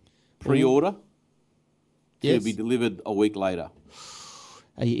 26. Pre-order. Yes. To be delivered a week later.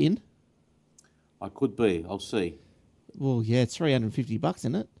 Are you in? I could be. I'll see. Well, yeah, it's $350,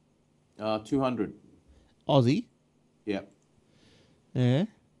 isn't it? 200. Aussie. Yeah. Yeah.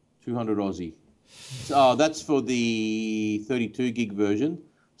 200 Aussie. So that's for the 32 gig version.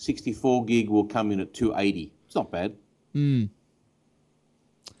 64 gig will come in at 280. It's not bad. Yes.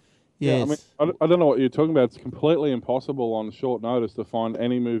 Yeah, I mean, I don't know what you're talking about. It's completely impossible on short notice to find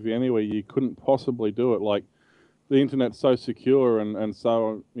any movie anywhere. You couldn't possibly do it. Like, the internet's so secure and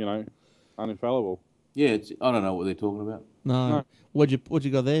so, uninfallible. Yeah, I don't know what they're talking about. No. What'd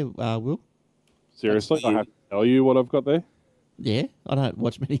you got there, Will? Seriously, I have to tell you what I've got there. Yeah, I don't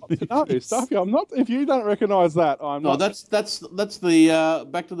watch many movies. No, Stuffy, I'm not. If you don't recognise that, I'm No, not. that's the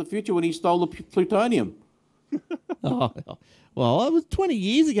Back to the Future when he stole the plutonium. Oh, well, it was 20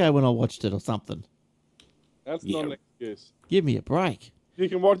 years ago when I watched it or something. That's not an excuse. Give me a break. You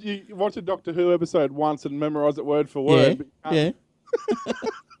can watch a Doctor Who episode once and memorise it word for word. Yeah.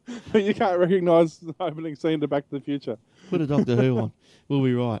 But you can't recognise the opening scene to Back to the Future. Put a Doctor Who on. We'll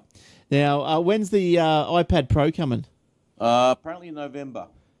be right. Now, when's the iPad Pro coming? Apparently in November,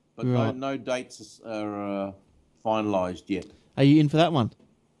 but Right. no dates are finalised yet. Are you in for that one?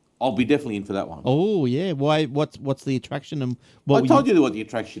 I'll be definitely in for that one. Oh, yeah. Why? What's the attraction? And I told you what the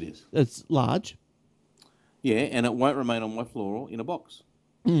attraction is. It's large. Yeah, and it won't remain on my floor in a box.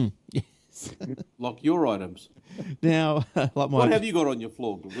 Yes. Like your items. Now, like my... What have you got on your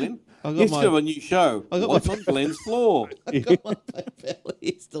floor, Glenn? I got You my- still have a new show. I got What's my- on Glenn's floor? I got my PayPal.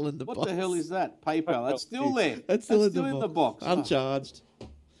 It's still in the box. What the hell is that? PayPal. That's still there. It's still That's in the box. box. Uncharged.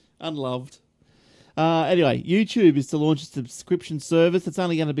 Unloved. Anyway, YouTube is to launch a subscription service. It's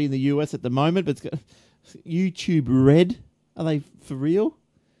only going to be in the US at the moment, but it's got YouTube Red. Are they for real?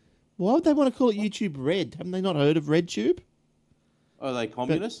 Why would they want to call it YouTube Red? Haven't they not heard of RedTube? Are they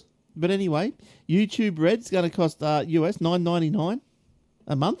communists? But anyway, YouTube Red's going to cost US $9.99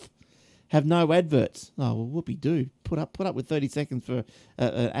 a month. Have no adverts. Oh, well, whoopee-doo. Put up with 30 seconds for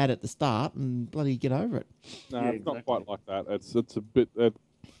an ad at the start and bloody get over it. No, it's not quite like that. It's a bit.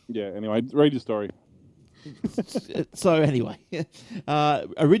 Anyway, read your story. So anyway,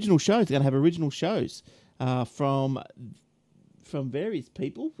 original shows. They're going to have original shows from various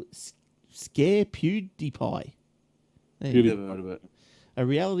people. Scare PewDiePie. There you go. Never heard of it. a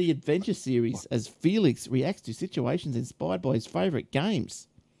reality adventure series as Felix reacts to situations inspired by his favourite games.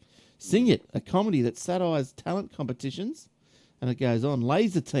 Sing It, a comedy that satires talent competitions. And it goes on.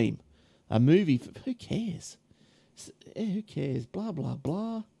 Laser Team, a movie for... Who cares? Who cares? Blah, blah,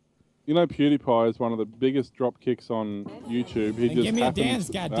 blah. You know, PewDiePie is one of the biggest drop kicks on YouTube. He just give me a happened dance,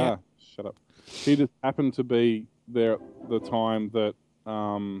 to, goddamn. shut up. He just happened to be there at the time that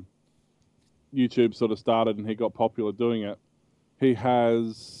YouTube sort of started and he got popular doing it. He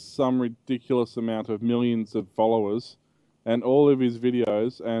has some ridiculous amount of millions of followers, and all of his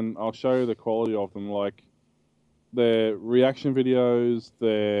videos, and I'll show you the quality of them, like their reaction videos,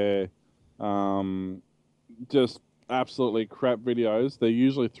 their just absolutely crap videos. They're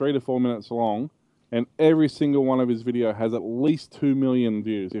usually 3 to 4 minutes long, and every single one of his video has at least 2 million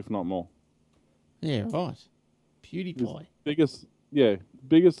views, if not more. Yeah, right. PewDiePie.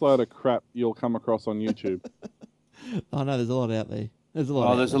 Biggest load of crap you'll come across on YouTube. Oh, no, there's a lot out there. There's a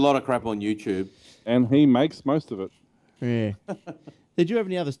lot. There's a lot of crap on YouTube. And he makes most of it. Yeah. Did you have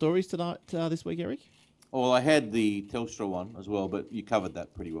any other stories tonight, this week, Eric? Well, I had the Telstra one as well, but you covered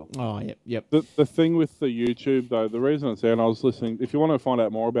that pretty well. Oh, yep. The thing with the YouTube, though, the reason it's there, and I was listening, if you want to find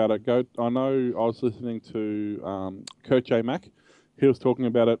out more about it, I was listening to Kurt J. Mack. He was talking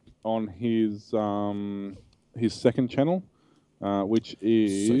about it on his second channel, which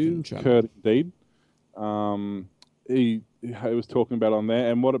is Kurt Indeed. He was talking about on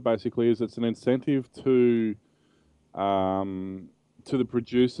there, and what it basically is, it's an incentive to the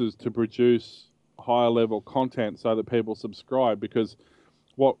producers to produce higher level content so that people subscribe, because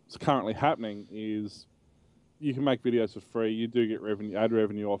what's currently happening is you can make videos for free, you do get ad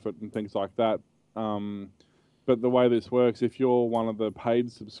revenue off it and things like that, but the way this works, if you're one of the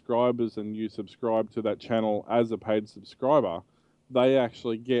paid subscribers and you subscribe to that channel as a paid subscriber, they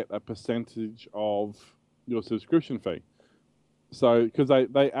actually get a percentage of your subscription fee. So, because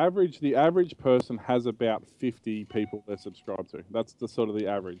the average person has about 50 people they're subscribed to. That's the sort of the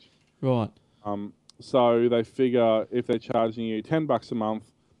average. Right. So they figure if they're charging you $10 a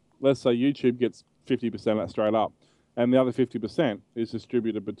month, let's say YouTube gets 50% of that straight up, and the other 50% is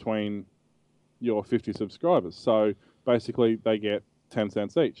distributed between your 50 subscribers. So basically they get 10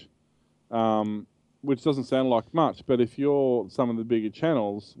 cents each, which doesn't sound like much, but if you're some of the bigger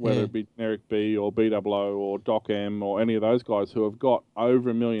channels, whether it be Generic B or BWO or Doc M or any of those guys who have got over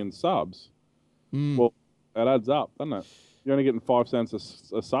 1 million subs, well, it adds up, doesn't it? You're only getting 5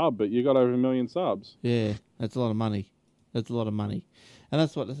 cents a sub, but you got over 1 million subs. Yeah, that's a lot of money. That's a lot of money, and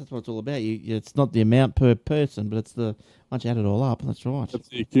that's what it's all about. It's not the amount per person, but it's the once you add it all up. That's right. It's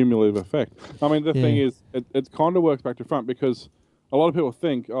the cumulative effect. I mean, the thing is, it kind of works back to front, because a lot of people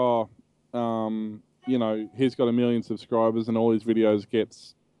think, he's got 1 million subscribers and all his videos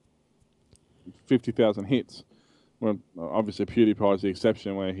gets 50,000 hits. Well, obviously PewDiePie is the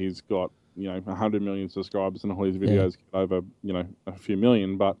exception, where he's got 100 million subscribers and all his videos get over a few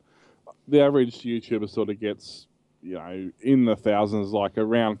million. But the average YouTuber sort of gets in the thousands, like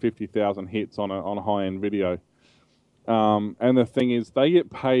around 50,000 hits on a high end video. And the thing is, they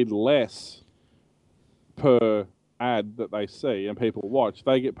get paid less per ad that they see and people watch.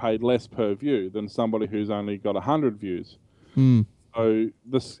 They get paid less per view than somebody who's only got 100 views. So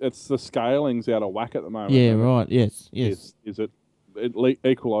it's the scaling's out of whack at the moment. Yeah, right. Yes. It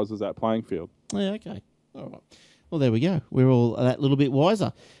equalises that playing field. Yeah, okay. All right. Well, there we go. We're all that little bit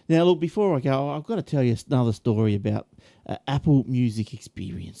wiser. Now, look, before I go, I've got to tell you another story about Apple Music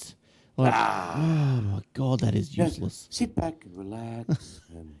experience. Like, oh, my God, that is useless. Sit back and relax.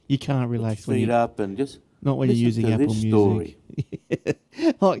 And you can't relax put your feet up and just not when you're using to Apple this Music.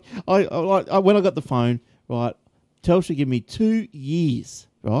 Like, I when I got the phone, right, Telstra give me 2 years,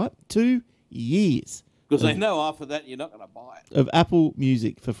 right? 2 years. Because they know after that you're not going to buy it. Of Apple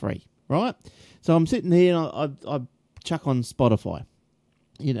Music for free, right? So I'm sitting here and I chuck on Spotify.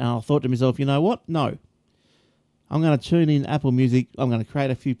 I thought to myself, you know what? No. I'm going to tune in Apple Music. I'm going to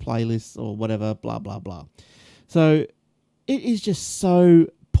create a few playlists or whatever, blah, blah, blah. So it is just so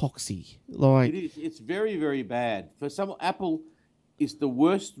poxy. Like, it is. It's very, very bad. For some, Apple is the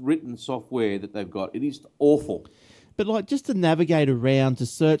worst written software that they've got. It is awful. But like just to navigate around to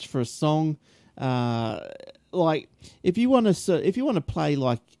search for a song, like if you want to play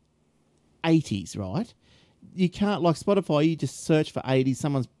like 80s, right? You can't, like Spotify, you just search for 80s.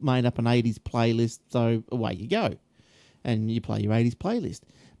 Someone's made up an 80s playlist, so away you go. And you play your 80s playlist.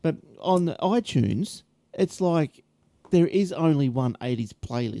 But on iTunes, it's like there is only one 80s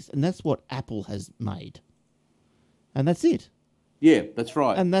playlist, and that's what Apple has made. And that's it. Yeah, that's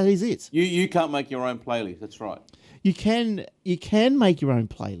right. And that is it. You can't make your own playlist, that's right. You can make your own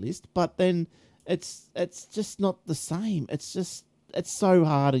playlist, but then it's just not the same. It's just it's so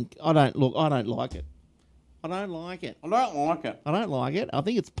hard, and I don't like it. I don't like it. I don't like it. I don't like it. I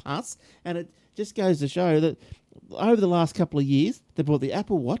think it's pus, and it just goes to show that over the last couple of years, they brought the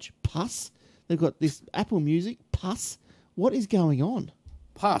Apple Watch, pus. They've got this Apple Music, pus. What is going on?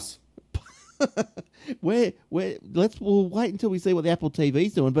 Pus. We'll wait until we see what the Apple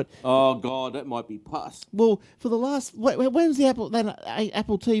TV's doing. But Oh God, that might be pus. well, for the last when's the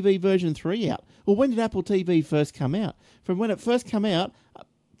Apple TV version 3 out? Well, when did Apple TV first come out? From when it first came out,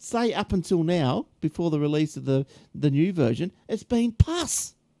 say up until now, before the release of the new version, it's been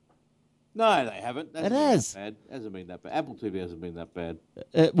pus. No, they haven't. It has. That bad. Hasn't been that bad. Apple TV hasn't been that bad.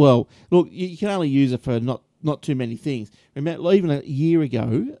 Well, look, you can only use it for not too many things. Remember, even a year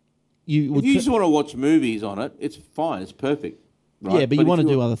ago, If you just want to watch movies on it, it's fine. It's perfect. Right? yeah, but you if want to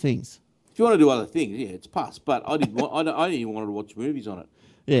do other things. If you want to do other things, yeah, it's pus. But I didn't. I didn't even want to watch movies on it.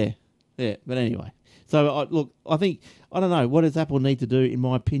 Yeah. But anyway, so look, I think I don't know what does Apple need to do. In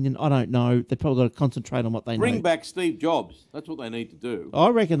my opinion, I don't know. They've probably got to concentrate on what they Bring know. back Steve Jobs. That's what they need to do. I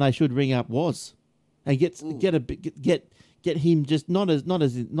reckon they should ring up Woz and get him just not as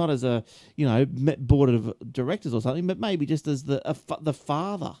a board of directors or something, but maybe just as the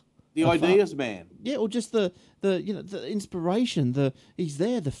father. The ideas man. Yeah, or just the inspiration. He's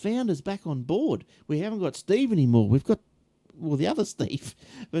there. The founder's back on board. We haven't got Steve anymore. We've got the other Steve.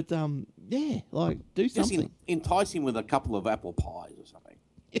 But yeah, like do Just something. entice him with a couple of apple pies or something.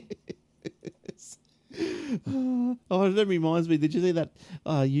 Oh, that reminds me. Did you see that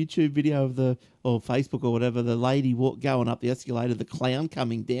YouTube video of or Facebook or whatever? The lady going up the escalator, the clown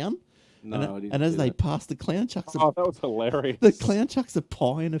coming down. No, and, I didn't. and as see they that. pass, the clown chucks Oh, that was hilarious. the clown chucks a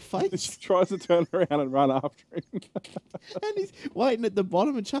pie in her face. He tries to turn around and run after him. And he's waiting at the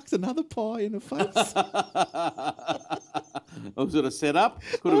bottom and chucks another pie in her face. Was it a setup?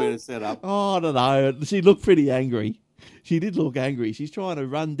 Could have been a setup. Oh, I don't know. She looked pretty angry. She did look angry. She's trying to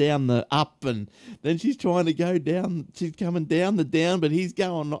run down the up, and then she's trying to go down. She's coming down the down, but he's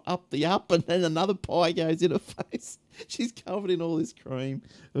going up the up, and then another pie goes in her face. She's covered in all this cream.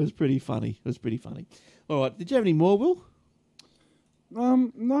 It was pretty funny. All right. Did you have any more, Will?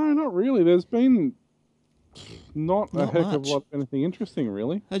 No, not really. There's been not a Not heck much. of a lot of anything interesting,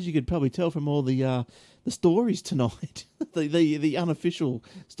 really. As you could probably tell from all the stories tonight, the unofficial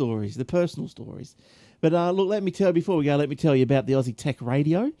stories, the personal stories. But look, let me tell you about the Aussie Tech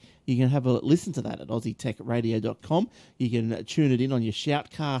Radio. You can have a listen to that at aussietechradio.com. You can tune it in on your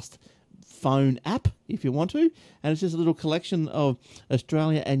Shoutcast phone app if you want to. And it's just a little collection of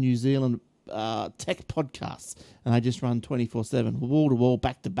Australia and New Zealand tech podcasts. And they just run 24/7, wall to wall,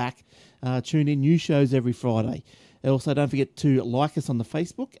 back to back. Tune in, new shows every Friday. Also, don't forget to like us on the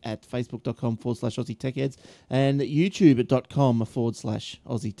Facebook at facebook.com/Aussie Tech Heads and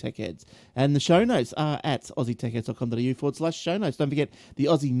youtube.com/Aussie Tech Heads. And the show notes are at aussietechheads.com.au/show notes. Don't forget the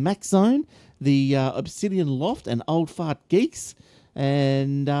Aussie Mac Zone, the Obsidian Loft and Old Fart Geeks,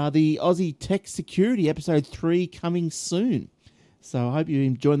 and the Aussie Tech Security episode 3 coming soon. So I hope you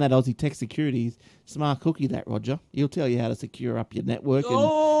enjoyed that Aussie Tech Security. Smart cookie, that Roger. He'll tell you how to secure up your network and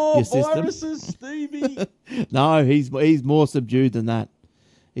your system. Viruses, Stevie. No, he's more subdued than that.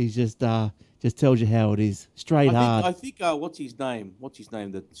 He's just tells you how it is, straight hard. I think what's his name?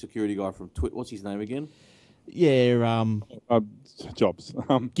 The security guy from Twitter. What's his name again? Yeah, Jobs.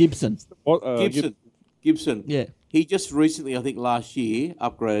 Gibson. Gibson. Yeah. He just recently, I think last year,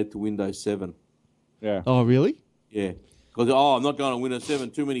 upgraded to Windows 7. Yeah. Oh, really? Yeah. Because I'm not going to Windows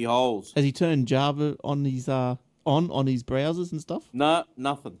 7. Too many holes. Has he turned Java on his on his browsers and stuff? No,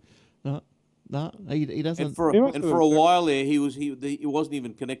 nothing. No, he doesn't. And for a while there, he wasn't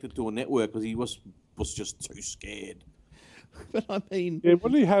even connected to a network because he was just too scared. But I mean, Yeah,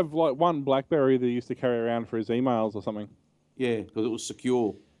 what did he have? Like one BlackBerry that he used to carry around for his emails or something? Yeah, because it was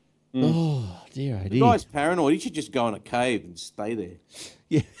secure. oh dear, oh The dear. guy's paranoid. He should just go in a cave and stay there.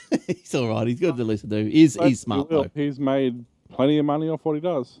 Yeah, he's all right. He's good to listen to. He's smart though. He's made plenty of money off what he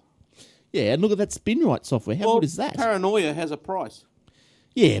does. Yeah, and look at that SpinRite software. How good is that? Paranoia has a price.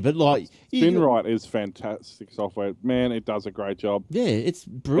 Yeah, but like SpinRite is fantastic software. Man, it does a great job. Yeah, it's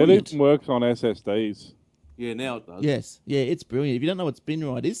It brilliant. even works on SSDs. Yeah, now it does. Yes, yeah, it's brilliant. If you don't know what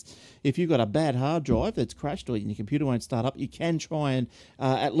SpinRite is, if you've got a bad hard drive that's crashed or your computer won't start up, you can try and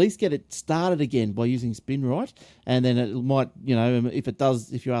at least get it started again by using SpinRite, and then it might, if it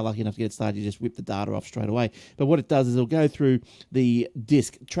does, if you are lucky enough to get it started, you just whip the data off straight away. But what it does is it'll go through the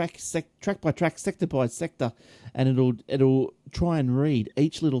disk, track by track, sector by sector, and it'll try and read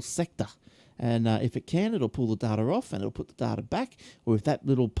each little sector. And if it can, it'll pull the data off and it'll put the data back. Or if that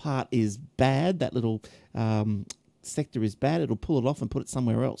little part is bad, that little sector is bad, it'll pull it off and put it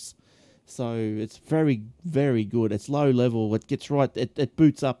somewhere else. So it's very, very good. It's low level. It gets right. It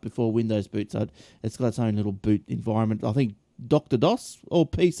boots up before Windows boots. So it's got its own little boot environment. I think Dr. DOS or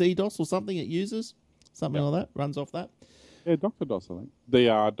PC DOS or something it uses. Something like that. Runs off that. Yeah, Dr. DOS, I think.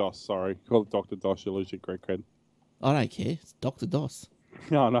 DR DOS, sorry. Call it Dr. DOS, you lose your great cred. I don't care. It's Dr. DOS.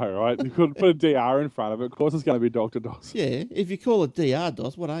 I know, right? You could put a DR in front of it. Of course it's going to be Dr. DOS. Yeah. If you call it DR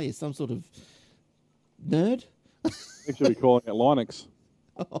DOS, what are you? Some sort of nerd? You should be calling it Linux.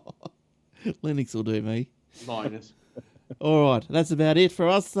 Linux will do me. Linus. All right, that's about it for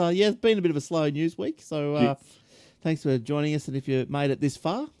us. Yeah, it's been a bit of a slow news week, so thanks for joining us. And if you made it this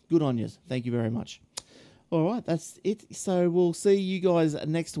far, good on you. Thank you very much. All right, that's it. So we'll see you guys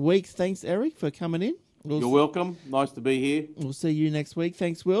next week. Thanks, Eric, for coming in. You're welcome. Nice to be here. We'll see you next week.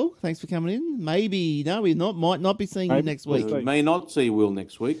 Thanks, Will. Thanks for coming in. Maybe, no, we might not be seeing you next week. We may not see Will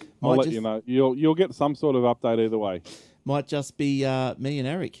next week. I'll let you know. You'll get some sort of update either way. Might just be me and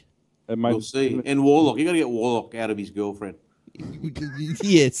Eric. We'll see. And Warlock. You got to get Warlock out of his girlfriend.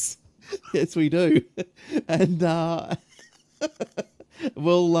 Yes. Yes, we do. And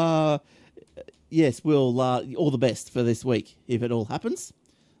we'll all the best for this week if it all happens.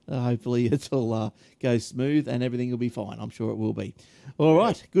 Hopefully it'll go smooth and everything will be fine. I'm sure it will be. All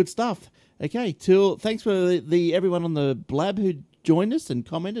right, good stuff. Okay, thanks for the everyone on the Blab who joined us and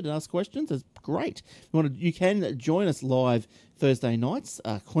commented and asked questions. That's great. You can join us live Thursday nights,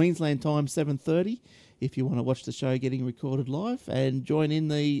 Queensland time 7:30. If you want to watch the show getting recorded live and join in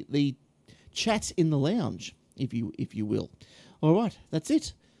the chat in the lounge, if you will. All right, that's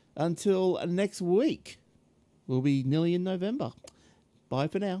it. Until next week, we'll be nearly in November. Bye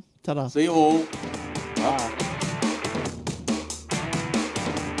for now. Ta-da. See you all. Bye.